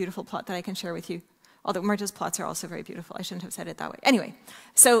they made a beautiful plot that I can share with you. Although Marta's plots are also very beautiful. I shouldn't have said it that way. Anyway,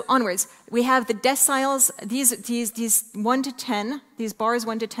 so onwards. We have the deciles. These 1 to 10, these bars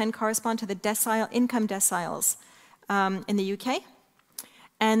 1 to 10 correspond to the income deciles in the UK.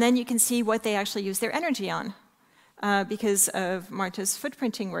 And then you can see what they actually use their energy on because of Marta's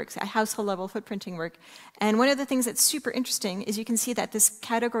footprinting work, household level footprinting work. And one of the things that's super interesting is you can see that this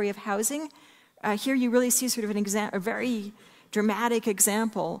category of housing, here you really see sort of a very dramatic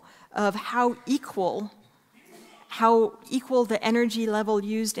example of how equal the energy level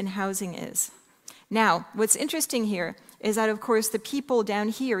used in housing is. Now, what's interesting here is that, of course, the people down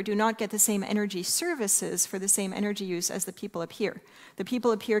here do not get the same energy services for the same energy use as the people up here. The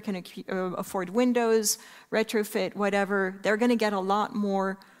people up here can afford windows, retrofit, whatever. They're going to get a lot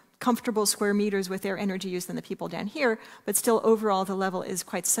more comfortable square meters with their energy use than the people down here, but still overall the level is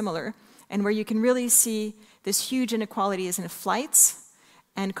quite similar. And where you can really see this huge inequality is in flights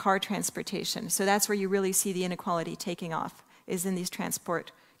and car transportation. So that's where you really see the inequality taking off, is in these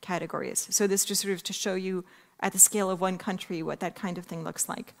transport categories. So this just sort of to show you at the scale of one country what that kind of thing looks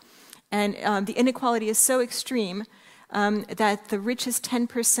like. And the inequality is so extreme that the richest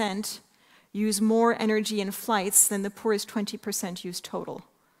 10% use more energy in flights than the poorest 20% use total.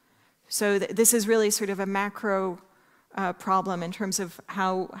 So this is really sort of a macro problem in terms of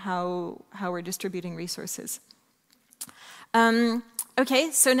how we're distributing resources.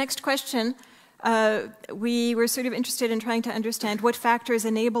 Okay, so next question. We were sort of interested in trying to understand what factors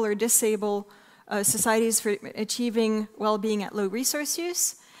enable or disable societies for achieving well-being at low resource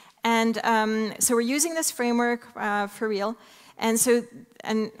use. And so we're using this framework for real. And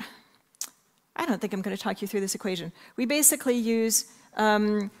I don't think I'm going to talk you through this equation. We basically use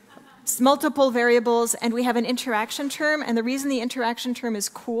multiple variables, and we have an interaction term. And the reason the interaction term is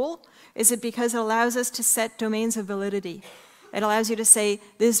cool is because it allows us to set domains of validity. It allows you to say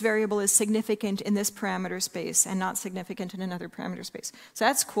this variable is significant in this parameter space and not significant in another parameter space. So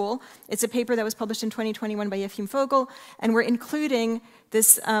that's cool. It's a paper that was published in 2021 by Efim Vogel, and we're including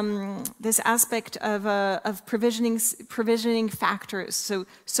this, this aspect of provisioning factors, so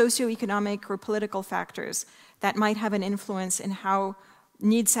socioeconomic or political factors that might have an influence in how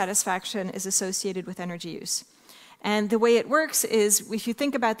need satisfaction is associated with energy use. And the way it works is, if you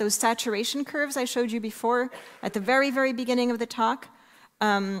think about those saturation curves I showed you before at the very, very beginning of the talk,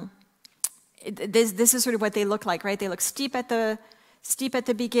 this is sort of what they look like, right? They look steep at the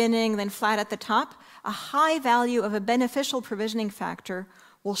beginning, then flat at the top. A high value of a beneficial provisioning factor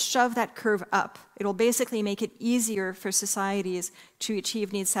will shove that curve up. It'll basically make it easier for societies to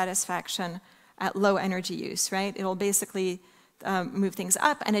achieve need satisfaction at low energy use, right? It'll basically move things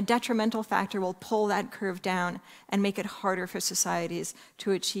up, and a detrimental factor will pull that curve down and make it harder for societies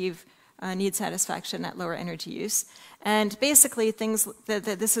to achieve need satisfaction at lower energy use. And basically things,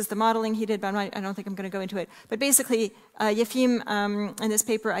 this is the modeling he did, but I don't think I'm going to go into it. But basically, Yefim in this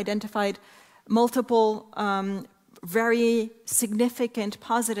paper identified multiple very significant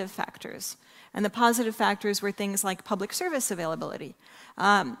positive factors. And the positive factors were things like public service availability,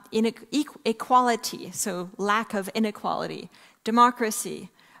 equality, so lack of inequality, democracy,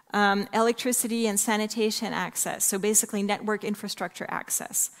 electricity and sanitation access, so basically network infrastructure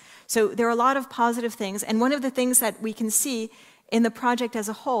access. So there are a lot of positive things, and one of the things that we can see in the project as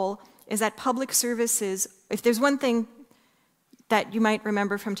a whole is that public services, if there's one thing that you might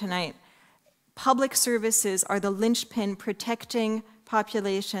remember from tonight, public services are the linchpin protecting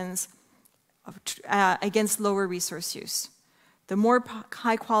populations against lower resource use. The more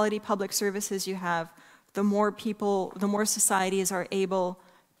high quality public services you have, the more people, the more societies are able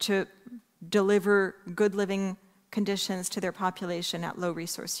to deliver good living conditions to their population at low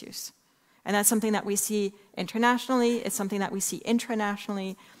resource use. And that's something that we see internationally, it's something that we see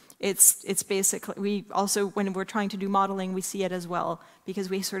intranationally. It's basically, we also, when we're trying to do modeling, we see it as well, because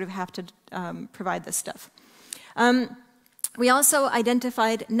we sort of have to provide this stuff. We also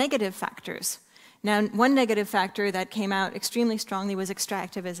identified negative factors. Now, one negative factor that came out extremely strongly was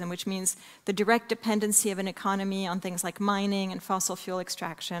extractivism, which means the direct dependency of an economy on things like mining and fossil fuel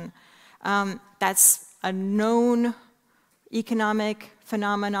extraction. That's a known economic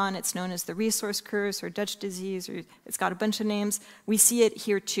phenomenon. It's known as the resource curse or Dutch disease, or it's got a bunch of names. We see it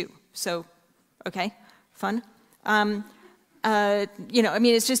here too. So, okay, fun. You know, I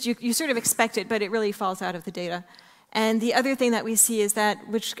mean, it's just, you sort of expect it, but it really falls out of the data. And the other thing that we see is that,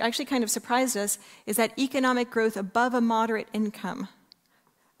 which actually kind of surprised us, is that economic growth above a moderate income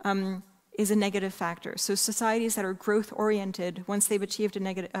is a negative factor. So societies that are growth-oriented, once they've achieved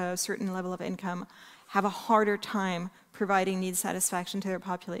a certain level of income, have a harder time providing need satisfaction to their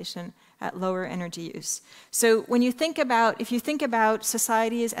population at lower energy use. So when you think about, if you think about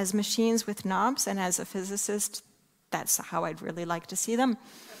societies as machines with knobs, and as a physicist, that's how I'd really like to see them,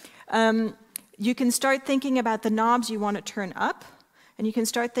 you can start thinking about the knobs you want to turn up, and you can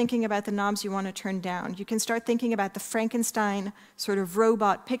start thinking about the knobs you want to turn down. You can start thinking about the Frankenstein sort of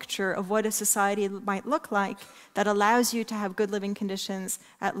robot picture of what a society might look like that allows you to have good living conditions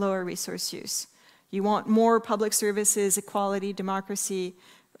at lower resource use. You want more public services, equality, democracy,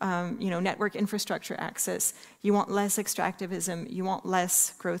 you know, network infrastructure access. You want less extractivism. You want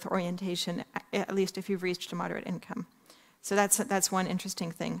less growth orientation, at least if you've reached a moderate income. So that's one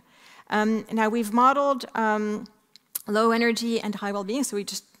interesting thing. Now we've modeled low energy and high well-being, so we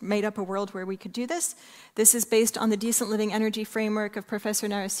just made up a world where we could do this. This is based on the Decent Living Energy Framework of Professor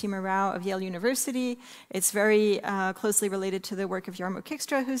Narasimha Rao of Yale University. It's very closely related to the work of Jarmo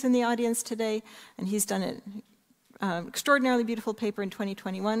Kikstra, who's in the audience today, and he's done an extraordinarily beautiful paper in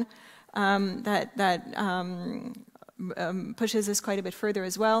 2021 pushes this quite a bit further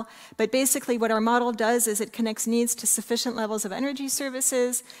as well. But basically what our model does is it connects needs to sufficient levels of energy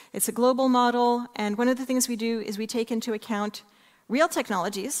services. It's a global model, and one of the things we do is we take into account real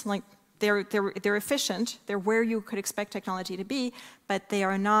technologies, like they're efficient, they're where you could expect technology to be, but they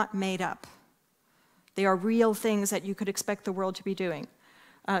are not made up. They are real things that you could expect the world to be doing.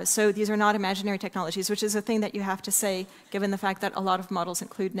 So these are not imaginary technologies, which is a thing that you have to say, given the fact that a lot of models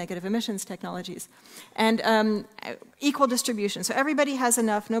include negative emissions technologies. And equal distribution. So everybody has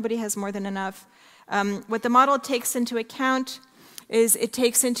enough, nobody has more than enough. What the model takes into account is it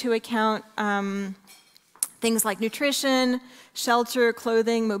takes into account things like nutrition, shelter,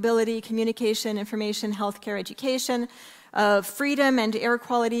 clothing, mobility, communication, information, healthcare, education. Freedom and air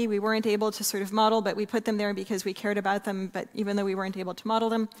quality, we weren't able to sort of model, but we put them there because we cared about them, but even though we weren't able to model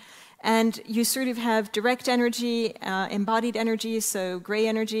them. And you sort of have direct energy, embodied energy, so gray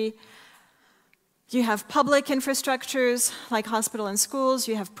energy. You have public infrastructures like hospital and schools.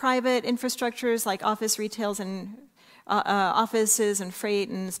 You have private infrastructures like office, retails, and offices and freight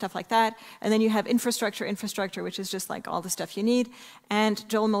and stuff like that. And then you have infrastructure, which is just like all the stuff you need. And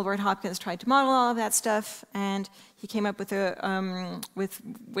Joel Milward-Hopkins tried to model all of that stuff, and he came up with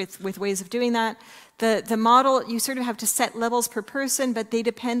with ways of doing that. The model, you sort of have to set levels per person, but they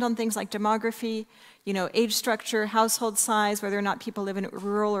depend on things like demography, you know, age structure, household size, whether or not people live in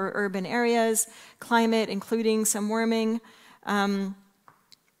rural or urban areas, climate, including some warming,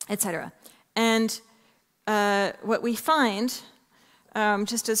 etc. And what we find,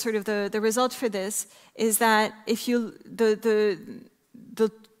 just as sort of the result for this, is that if you the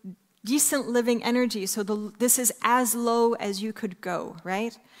decent living energy, so this is as low as you could go,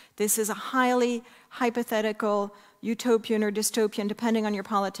 right? This is a highly hypothetical, utopian or dystopian, depending on your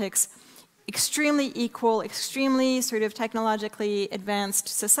politics, extremely equal, extremely sort of technologically advanced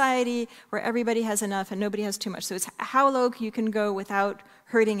society where everybody has enough and nobody has too much. So it's how low you can go without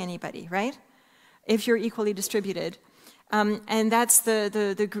hurting anybody, right? If you're equally distributed. And that's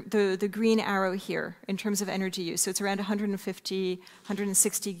the green arrow here in terms of energy use. So it's around 150,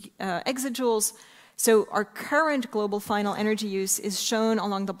 160 exajoules. So our current global final energy use is shown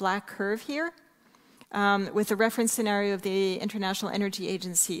along the black curve here. With the reference scenario of the International Energy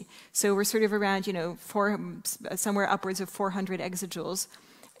Agency. So we're sort of around, you know, somewhere upwards of 400 exajoules.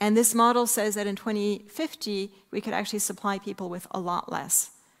 And this model says that in 2050, we could actually supply people with a lot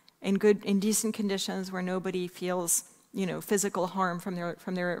less in good, in decent conditions where nobody feels, you know, physical harm from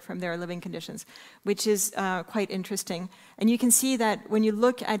their living conditions, which is quite interesting. And you can see that when you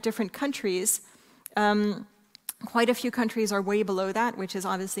look at different countries, quite a few countries are way below that, which is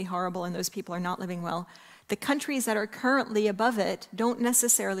obviously horrible, and those people are not living well. The countries that are currently above it don't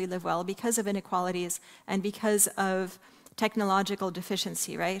necessarily live well because of inequalities and because of technological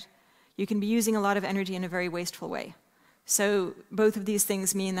deficiency, right? You can be using a lot of energy in a very wasteful way. So both of these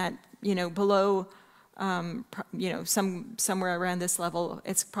things mean that, you know, below, you know, somewhere around this level,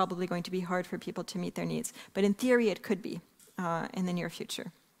 it's probably going to be hard for people to meet their needs. But in theory, it could be in the near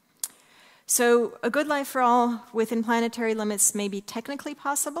future. So a good life for all within planetary limits may be technically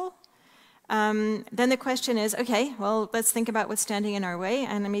possible. Then the question is, okay, well, let's think about what's standing in our way,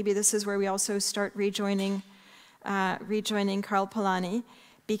 and maybe this is where we also start rejoining Karl Polanyi,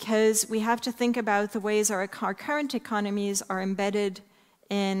 because we have to think about the ways our current economies are embedded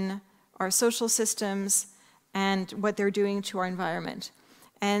in our social systems and what they're doing to our environment.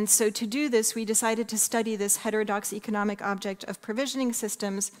 And so to do this, we decided to study this heterodox economic object of provisioning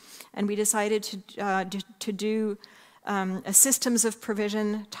systems, and we decided to do a systems of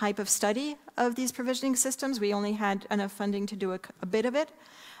provision type of study of these provisioning systems. We only had enough funding to do a bit of it,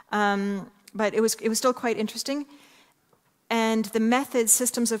 but it was still quite interesting. And the method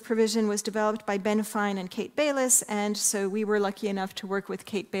systems of provision was developed by Ben Fine and Kate Bayliss, and so we were lucky enough to work with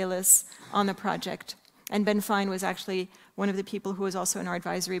Kate Bayliss on the project. And Ben Fine was actually one of the people who was also in our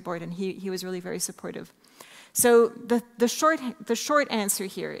advisory board, and he was really very supportive. So the short answer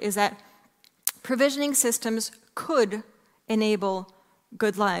here is that provisioning systems could enable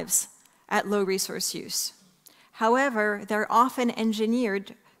good lives at low resource use. However, they're often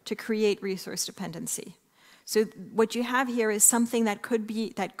engineered to create resource dependency. So what you have here is something that could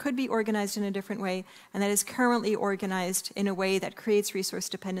be organized in a different way, and that is currently organized in a way that creates resource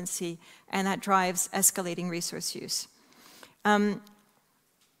dependency and that drives escalating resource use.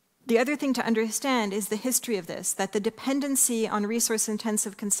 The other thing to understand is the history of this, that the dependency on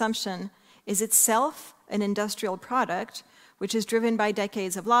resource-intensive consumption is itself an industrial product, which is driven by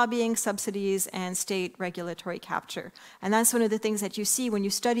decades of lobbying, subsidies, and state regulatory capture. And that's one of the things that you see when you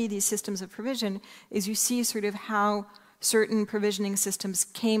study these systems of provision, is you see sort of how certain provisioning systems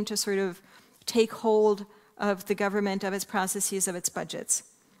came to sort of take hold of the government, of its processes, of its budgets.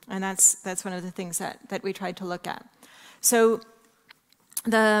 And that's one of the things that we tried to look at. So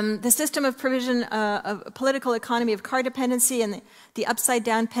the system of provision of a political economy of car dependency, and the upside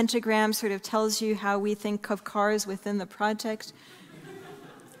down pentagram sort of tells you how we think of cars within the project.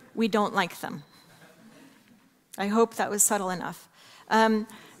 We don't like them. I hope that was subtle enough.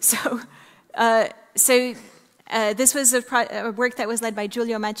 This was a work that was led by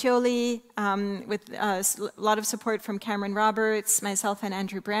Giulio Mattioli, with a lot of support from Cameron Roberts, myself, and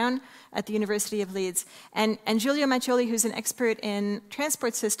Andrew Brown at the University of Leeds. And Giulio Mattioli, who's an expert in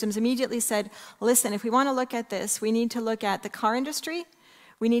transport systems, immediately said, listen, if we want to look at this, we need to look at the car industry,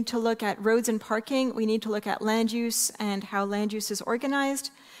 we need to look at roads and parking, we need to look at land use and how land use is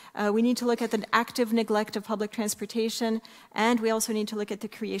organized, we need to look at the active neglect of public transportation, and we also need to look at the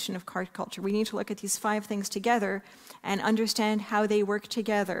creation of car culture. We need to look at these 5 things together and understand how they work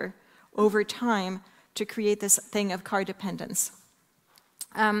together over time to create this thing of car dependence.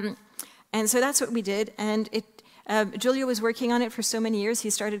 And so that's what we did, and Giulio was working on it for so many years, we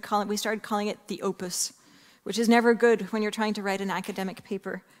started calling it the opus, which is never good when you're trying to write an academic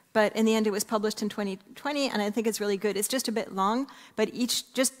paper. But in the end, it was published in 2020, and I think it's really good. It's just a bit long, but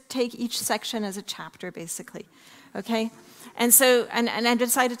just take each section as a chapter, basically, okay? And so, and I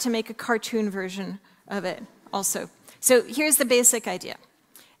decided to make a cartoon version of it also. So here's the basic idea.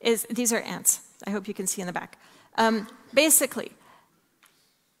 These are ants. I hope you can see in the back. Basically,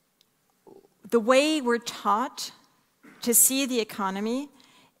 the way we're taught to see the economy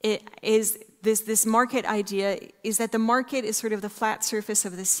is this market idea is that the market is sort of the flat surface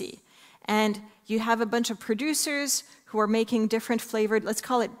of the sea. And you have a bunch of producers who are making different flavored, let's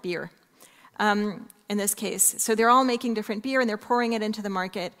call it beer. And in this case. So they're all making different beer and they're pouring it into the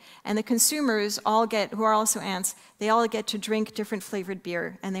market. And the consumers all get, who are also ants, they all get to drink different flavored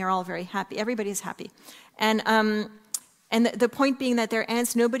beer and they're all very happy. Everybody's happy. And the point being that they're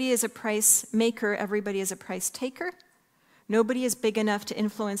ants, nobody is a price maker, everybody is a price taker. Nobody is big enough to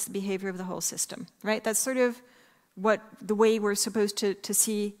influence the behavior of the whole system, right? That's sort of the way we're supposed to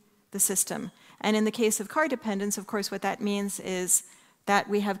see the system. And in the case of car dependence, of course, what that means is that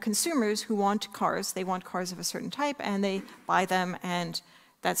we have consumers who want cars. They want cars of a certain type, and they buy them, and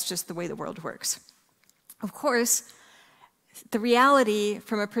that's just the way the world works. Of course, the reality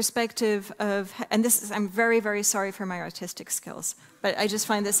from a perspective of, and this is, I'm very, very sorry for my artistic skills, but I just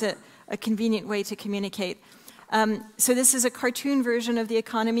find this a convenient way to communicate. So this is a cartoon version of the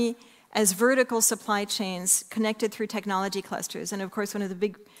economy as vertical supply chains connected through technology clusters. And of course, one of the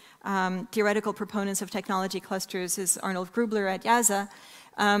big theoretical proponents of technology clusters is Arnold Grubler at IIASA.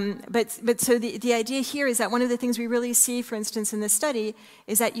 But so the idea here is that one of the things we really see, for instance, in this study,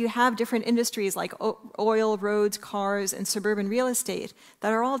 is that you have different industries like oil, roads, cars, and suburban real estate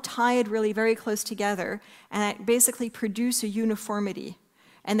that are all tied really very close together and that basically produce a uniformity.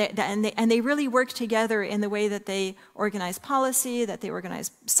 And they really work together in the way that they organize policy, that they organize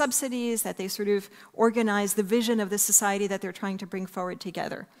subsidies, that they sort of organize the vision of the society that they're trying to bring forward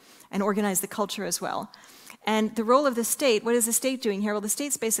together, and organize the culture as well. And the role of the state, what is the state doing here? Well, the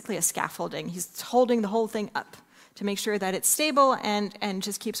state's basically a scaffolding. He's holding the whole thing up to make sure that it's stable and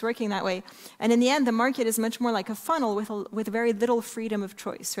just keeps working that way. And in the end, the market is much more like a funnel with very little freedom of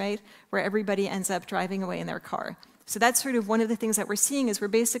choice, right? Where everybody ends up driving away in their car. So that's sort of one of the things that we're seeing is we're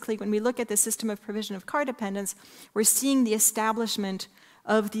basically, when we look at the system of provision of car dependence, we're seeing the establishment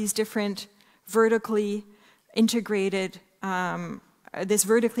of these different vertically integrated, this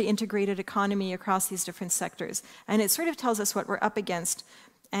vertically integrated economy across these different sectors. And it sort of tells us what we're up against.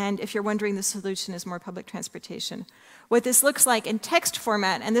 And if you're wondering, the solution is more public transportation. What this looks like in text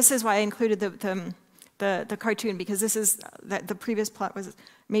format, and this is why I included the cartoon, because this is, the previous plot was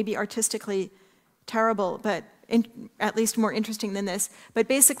maybe artistically terrible, but at least more interesting than this. But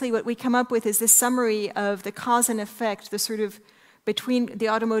basically what we come up with is this summary of the cause and effect, the sort of between the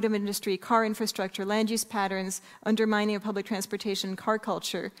automotive industry, car infrastructure, land use patterns, undermining of public transportation, car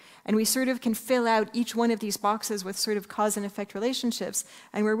culture. And we sort of can fill out each one of these boxes with sort of cause and effect relationships.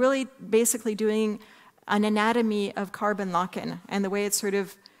 And we're really basically doing an anatomy of carbon lock-in and the way it sort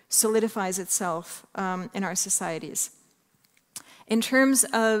of solidifies itself in our societies. In terms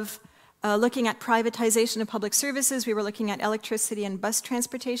of looking at privatization of public services, we were looking at electricity and bus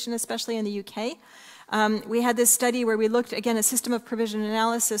transportation, especially in the UK. We had this study where we looked, again, a system of provision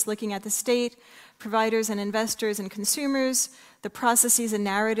analysis, looking at the state, providers and investors and consumers, the processes and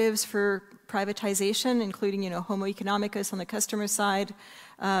narratives for privatization, including, homo economicus on the customer side,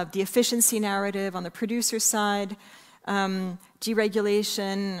 the efficiency narrative on the producer side,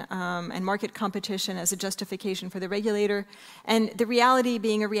 deregulation and market competition as a justification for the regulator, and the reality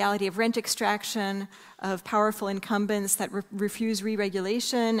being a reality of rent extraction, of powerful incumbents that refuse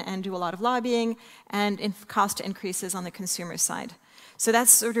re-regulation and do a lot of lobbying, and cost increases on the consumer side. So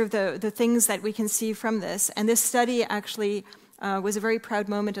that's sort of the things that we can see from this. And this study actually was a very proud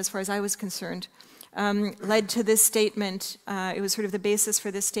moment as far as I was concerned. Led to this statement, it was sort of the basis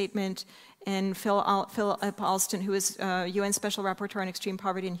for this statement in Philip Alston, who is UN Special Rapporteur on Extreme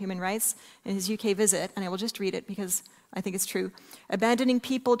Poverty and Human Rights, in his UK visit, and I will just read it because I think it's true. Abandoning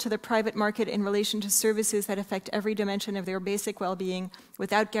people to the private market in relation to services that affect every dimension of their basic well-being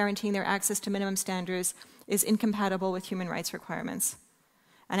without guaranteeing their access to minimum standards is incompatible with human rights requirements.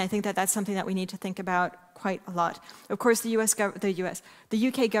 And I think that that's something that we need to think about quite a lot. Of course, the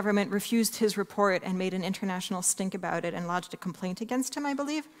UK government refused his report and made an international stink about it and lodged a complaint against him, I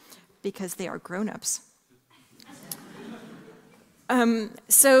believe, because they are grown-ups.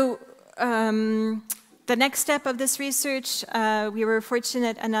 The next step of this research, we were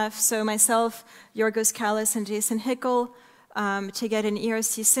fortunate enough, so myself, Yorgos Kallis, and Jason Hickel, to get an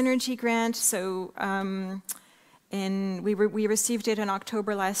ERC Synergy grant. So we received it in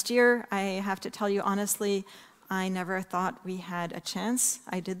October last year. I have to tell you honestly, I never thought we had a chance.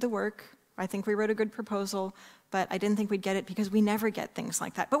 I did the work. I think we wrote a good proposal, but I didn't think we'd get it because we never get things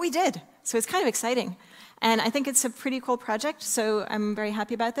like that. But we did, so it's kind of exciting. And I think it's a pretty cool project, so I'm very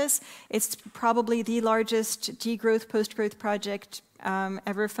happy about this. It's probably the largest degrowth, post-growth project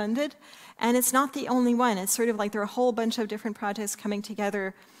ever funded. And it's not the only one. It's sort of like there are a whole bunch of different projects coming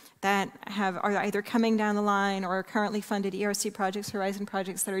together that are either coming down the line or are currently funded ERC projects, Horizon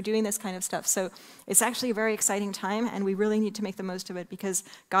projects that are doing this kind of stuff. So it's actually a very exciting time, and we really need to make the most of it because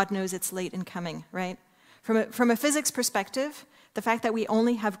God knows it's late in coming, right? From a physics perspective, The fact that we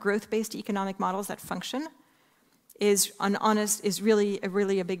only have growth-based economic models that function is really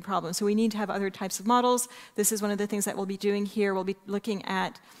a big problem. So we need to have other types of models. This is one of the things that we'll be doing here. We'll be looking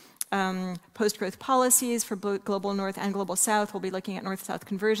at post-growth policies for both global north and global south. We'll be looking at north-south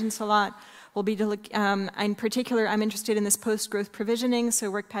convergence a lot. We'll be in particular, I'm interested in this post-growth provisioning, so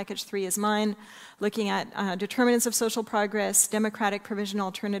work package 3 is mine, looking at determinants of social progress, democratic provision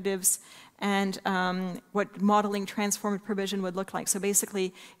alternatives, and what modeling transformed provision would look like. So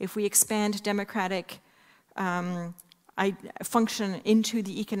basically, if we expand democratic function into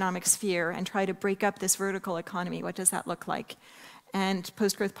the economic sphere and try to break up this vertical economy, what does that look like? And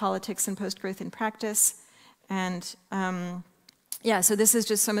post-growth politics and post-growth in practice. And yeah, so this is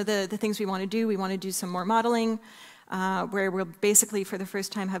just some of the things we want to do. We want to do some more modeling, where we'll basically, for the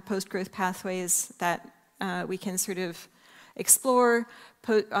first time, have post-growth pathways that we can sort of explore,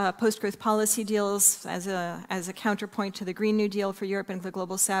 post-growth policy deals as a counterpoint to the Green New Deal for Europe and the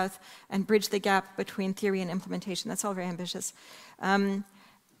Global South, and bridge the gap between theory and implementation. That's all very ambitious.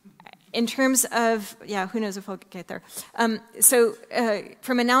 In terms of, yeah, who knows if we'll get there.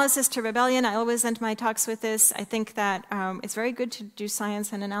 From analysis to rebellion, I always end my talks with this. I think that it's very good to do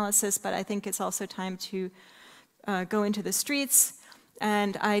science and analysis, but I think it's also time to go into the streets.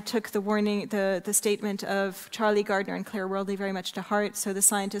 And I took the warning, the statement of Charlie Gardner and Claire Worldly very much to heart. So the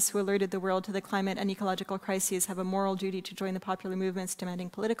scientists who alerted the world to the climate and ecological crises have a moral duty to join the popular movements demanding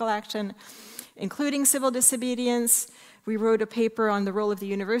political action, including civil disobedience. We wrote a paper on the role of the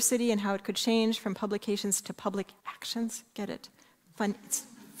university and how it could change from publications to public actions. Get it? Fun. It's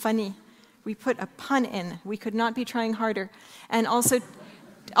funny. We put a pun in. We could not be trying harder. And also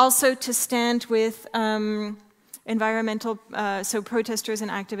to stand with environmental, so protesters and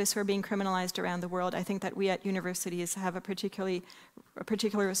activists who are being criminalized around the world. I think that we at universities have a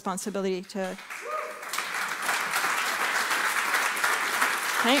particular responsibility to.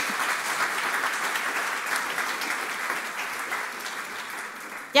 Right?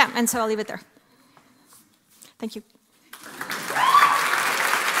 Yeah, and so I'll leave it there. Thank you.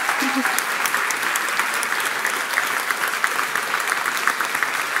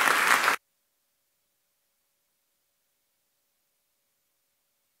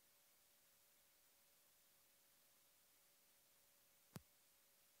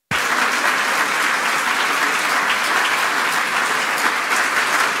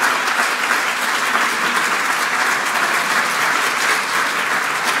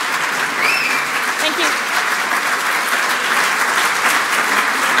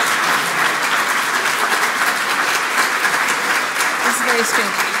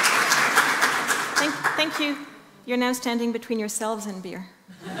 Thank you. You're now standing between yourselves and beer.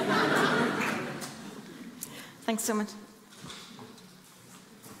 Thanks so much.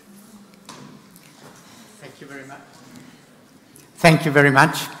 Thank you very much. Thank you very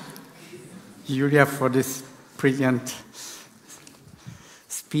much, Julia, for this brilliant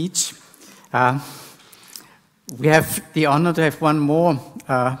speech. We have the honor to have one more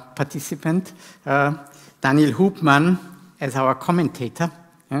participant, Daniel Huppmann, as our commentator.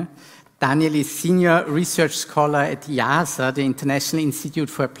 Daniel is Senior Research Scholar at IIASA, the International Institute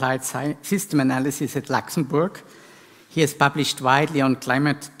for Applied System Analysis at Luxembourg. He has published widely on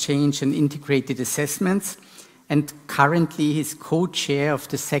climate change and integrated assessments, and currently he is co-chair of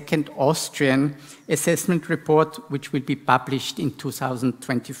the second Austrian assessment report, which will be published in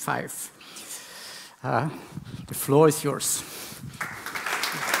 2025. The floor is yours.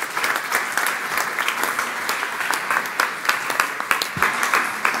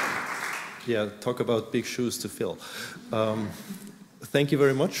 Yeah, talk about big shoes to fill. Thank you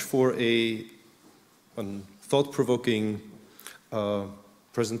very much for a thought-provoking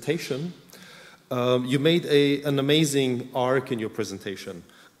presentation. You made an amazing arc in your presentation,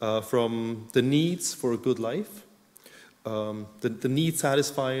 from the needs for a good life, the need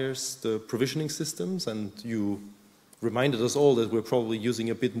satisfiers, the provisioning systems, and you reminded us all that we're probably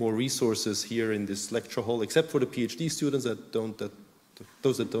using a bit more resources here in this lecture hall, except for the PhD students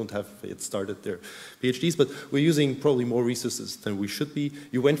those that don't have yet started their PhDs, but we're using probably more resources than we should be.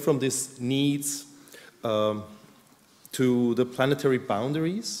 You went from these needs to the planetary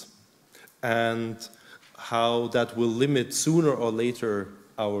boundaries and how that will limit sooner or later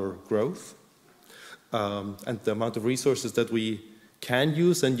our growth and the amount of resources that we can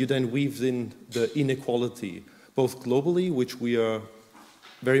use, and you then weaved in the inequality, both globally, which we are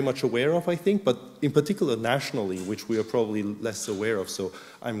very much aware of, I think, but in particular nationally, which we are probably less aware of. So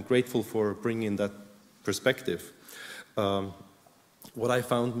I'm grateful for bringing that perspective. What I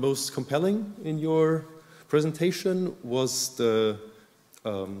found most compelling in your presentation was the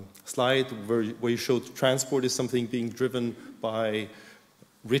slide where you showed transport is something being driven by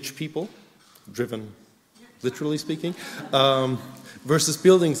rich people, driven literally speaking, versus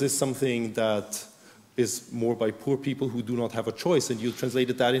buildings is something that is more by poor people who do not have a choice, and you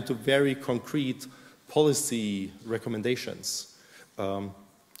translated that into very concrete policy recommendations,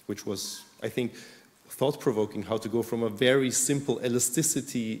 which was, I think, thought-provoking, how to go from a very simple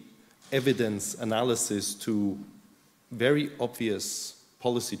elasticity evidence analysis to very obvious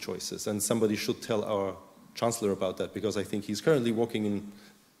policy choices. And somebody should tell our chancellor about that, because I think he's currently walking in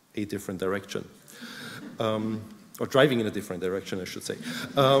a different direction. Or driving in a different direction, I should say.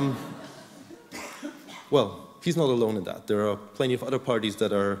 Well, he's not alone in that. There are plenty of other parties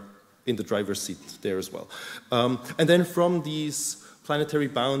that are in the driver's seat there as well. And then from these planetary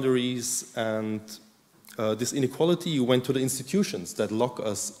boundaries and this inequality, you went to the institutions that lock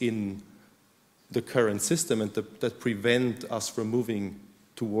us in the current system and that prevent us from moving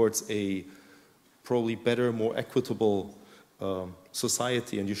towards a probably better, more equitable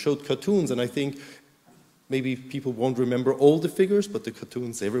society. And you showed cartoons, and I think maybe people won't remember all the figures, but the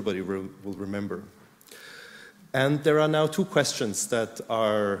cartoons everybody will remember. And there are now two questions that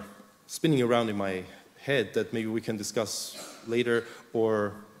are spinning around in my head that maybe we can discuss later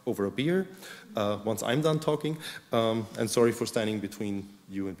or over a beer once I'm done talking. And sorry for standing between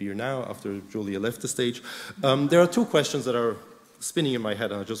you and beer now after Julia left the stage. There are two questions that are spinning in my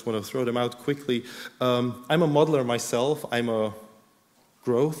head, and I just want to throw them out quickly. I'm a modeler myself. I'm a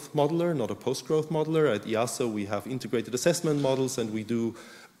growth modeler, not a post-growth modeler. At IIASA, we have integrated assessment models, and we do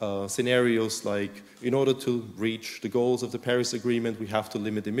scenarios like, in order to reach the goals of the Paris Agreement, we have to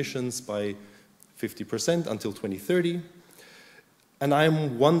limit emissions by 50% until 2030. And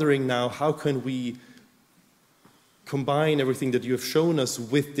I'm wondering now, how can we combine everything that you have shown us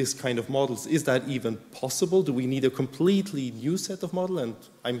with this kind of models? Is that even possible? Do we need a completely new set of models? And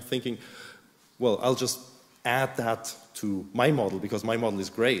I'm thinking, well, I'll just add that to my model, because my model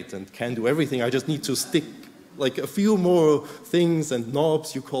is great and can do everything. I just need to stick like a few more things and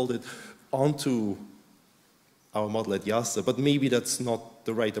knobs, you called it, onto our model at IIASA. But maybe that's not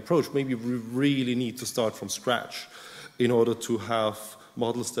the right approach. Maybe we really need to start from scratch in order to have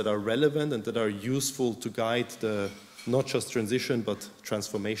models that are relevant and that are useful to guide the not just transition but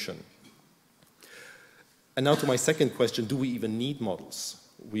transformation. And now to my second question, do we even need models?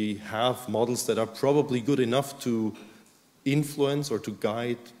 We have models that are probably good enough to influence or to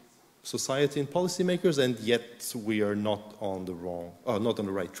guide society and policymakers, and yet we are not on the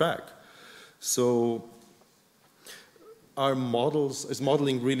right track. So is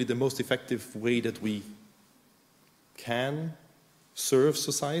modeling really the most effective way that we can serve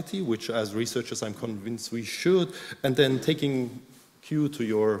society, which as researchers I'm convinced we should? And then taking cue to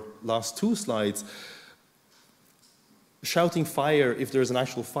your last two slides, shouting fire if there's an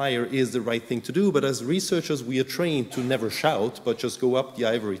actual fire is the right thing to do, but as researchers we are trained to never shout, but just go up the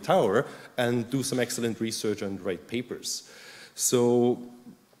ivory tower and do some excellent research and write papers. So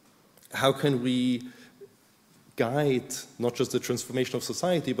how can we guide not just the transformation of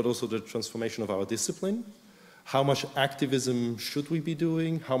society, but also the transformation of our discipline? How much activism should we be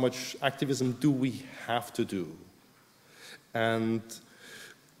doing? How much activism do we have to do? And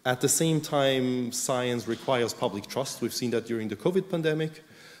at the same time, science requires public trust. We've seen that during the COVID pandemic,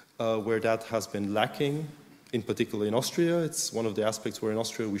 where that has been lacking, in particular in Austria. It's one of the aspects where in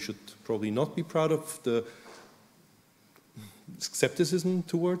Austria we should probably not be proud of the skepticism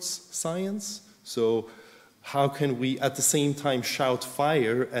towards science. So how can we at the same time shout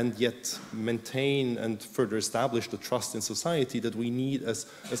fire and yet maintain and further establish the trust in society that we need as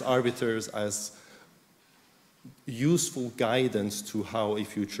arbiters, as useful guidance to how a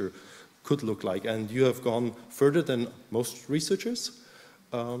future could look like? And you have gone further than most researchers,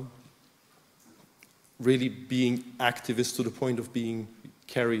 really being activists to the point of being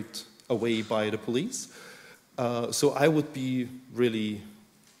carried away by the police. So I would be really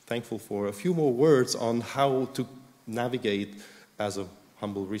thankful for a few more words on how to navigate, as a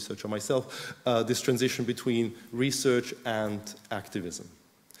humble researcher myself, this transition between research and activism.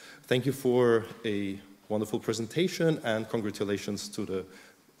 Thank you for a wonderful presentation, and congratulations to the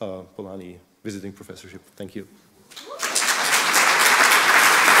Polanyi Visiting Professorship. Thank you.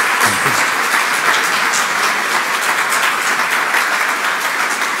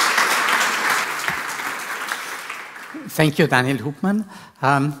 Thank you, Daniel Huppmann.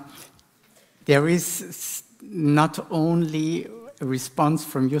 There is not only a response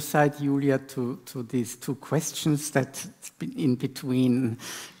from your side, Julia, to these two questions that in between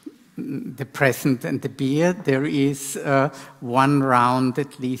the present and the beer. There is one round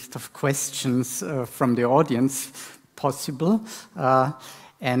at least of questions from the audience possible.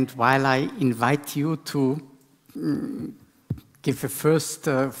 And while I invite you to give the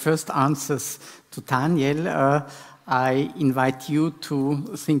first answers to Daniel, I invite you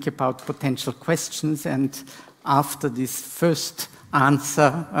to think about potential questions, and after this first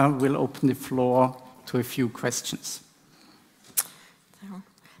answer, we'll open the floor to a few questions.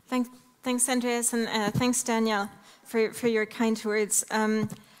 Thanks, Andreas, and thanks, Daniel, for your kind words.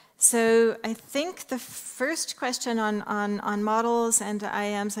 So I think the first question on models and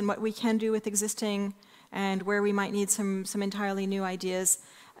IAMs and what we can do with existing and where we might need some entirely new ideas,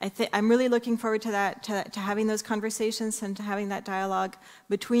 I'm really looking forward to that, to having those conversations and to having that dialogue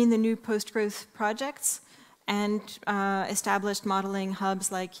between the new post-growth projects and established modeling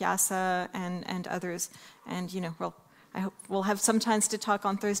hubs like IIASA and others. And, you know, I hope we'll have some chance to talk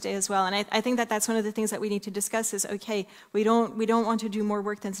on Thursday as well. And I think that that's one of the things that we need to discuss is, okay, we don't want to do more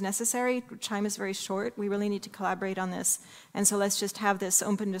work than's necessary. Time is very short. We really need to collaborate on this. And so let's just have this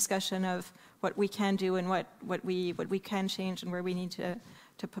open discussion of what we can do and what we can change and where we need to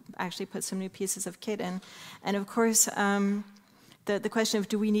actually put some new pieces of kit in. And of course, the question of,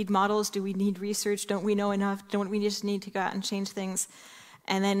 do we need models? Do we need research? Don't we know enough? Don't we just need to go out and change things?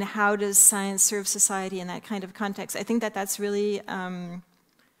 And then how does science serve society in that kind of context? I think that that's really,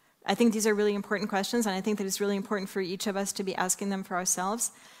 I think these are really important questions, and I think that it's really important for each of us to be asking them for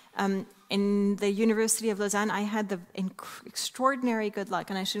ourselves. In the University of Lausanne, I had the extraordinary good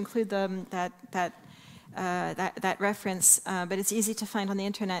luck, and I should include that reference, but it's easy to find on the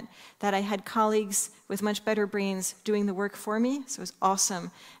internet, that I had colleagues with much better brains doing the work for me, so it was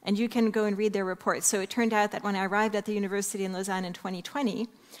awesome. And you can go and read their reports. So it turned out that when I arrived at the University in Lausanne in 2020,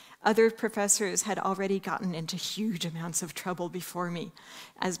 other professors had already gotten into huge amounts of trouble before me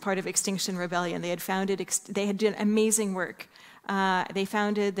as part of Extinction Rebellion. They had they had done amazing work. They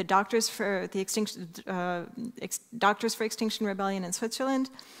founded the Doctors for Extinction Rebellion in Switzerland.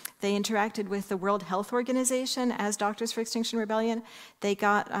 They interacted with the World Health Organization as Doctors for Extinction Rebellion. They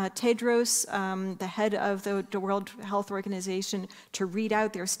got Tedros, the head of the World Health Organization, to read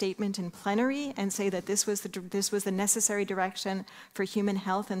out their statement in plenary and say that this was the necessary direction for human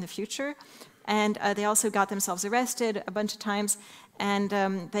health in the future. And they also got themselves arrested a bunch of times, and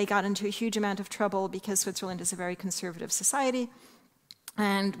they got into a huge amount of trouble because Switzerland is a very conservative society,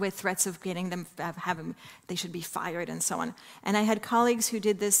 and with threats of getting them, they should be fired and so on. And I had colleagues who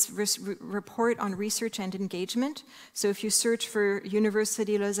did this report on research and engagement. So if you search for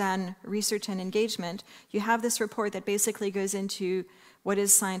University of Lausanne research and engagement, you have this report that basically goes into what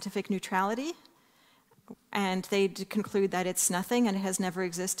is scientific neutrality. And they conclude that it's nothing and it has never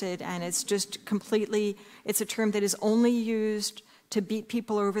existed, and it's just completely, it's a term that is only used to beat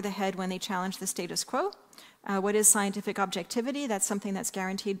people over the head when they challenge the status quo. What is scientific objectivity? That's something that's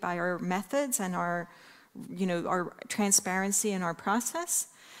guaranteed by our methods and our transparency in our process.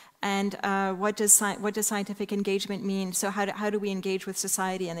 And what does scientific engagement mean? So how do we engage with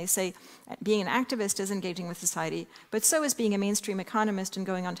society? And they say being an activist is engaging with society, but so is being a mainstream economist and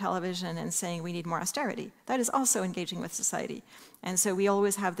going on television and saying we need more austerity. That is also engaging with society. And so we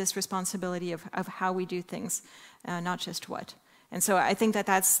always have this responsibility of how we do things, not just what. And so I think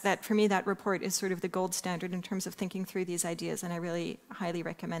that for me, that report is sort of the gold standard in terms of thinking through these ideas, and I really highly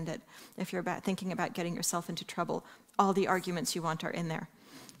recommend it. If you're thinking about getting yourself into trouble, all the arguments you want are in there.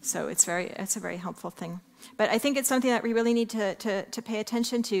 So it's a very helpful thing. But I think it's something that we really need to pay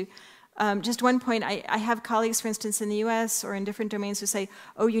attention to. Just one point, I have colleagues, for instance, in the US or in different domains who say,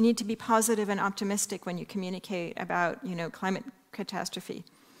 oh, you need to be positive and optimistic when you communicate about, climate catastrophe.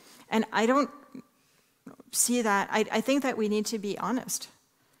 And I don't see that. I think that we need to be honest.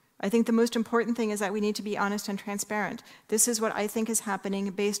 I think the most important thing is that we need to be honest and transparent. This is what I think is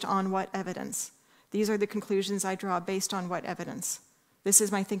happening based on what evidence. These are the conclusions I draw based on what evidence. This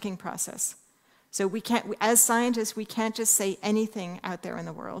is my thinking process. So we can't, as scientists, we can't just say anything out there in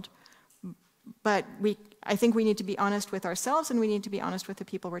the world. But I think we need to be honest with ourselves, and we need to be honest with the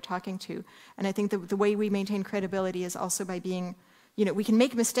people we're talking to. And I think the way we maintain credibility is also by being, we can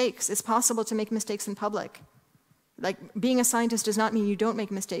make mistakes. It's possible to make mistakes in public. Like, being a scientist does not mean you don't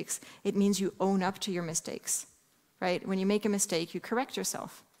make mistakes. It means you own up to your mistakes, right? When you make a mistake, you correct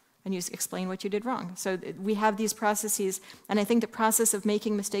yourself, and you explain what you did wrong. So we have these processes, and I think the process of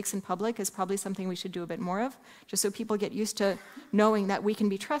making mistakes in public is probably something we should do a bit more of, just so people get used to knowing that we can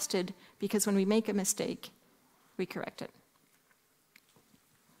be trusted, because when we make a mistake, we correct it.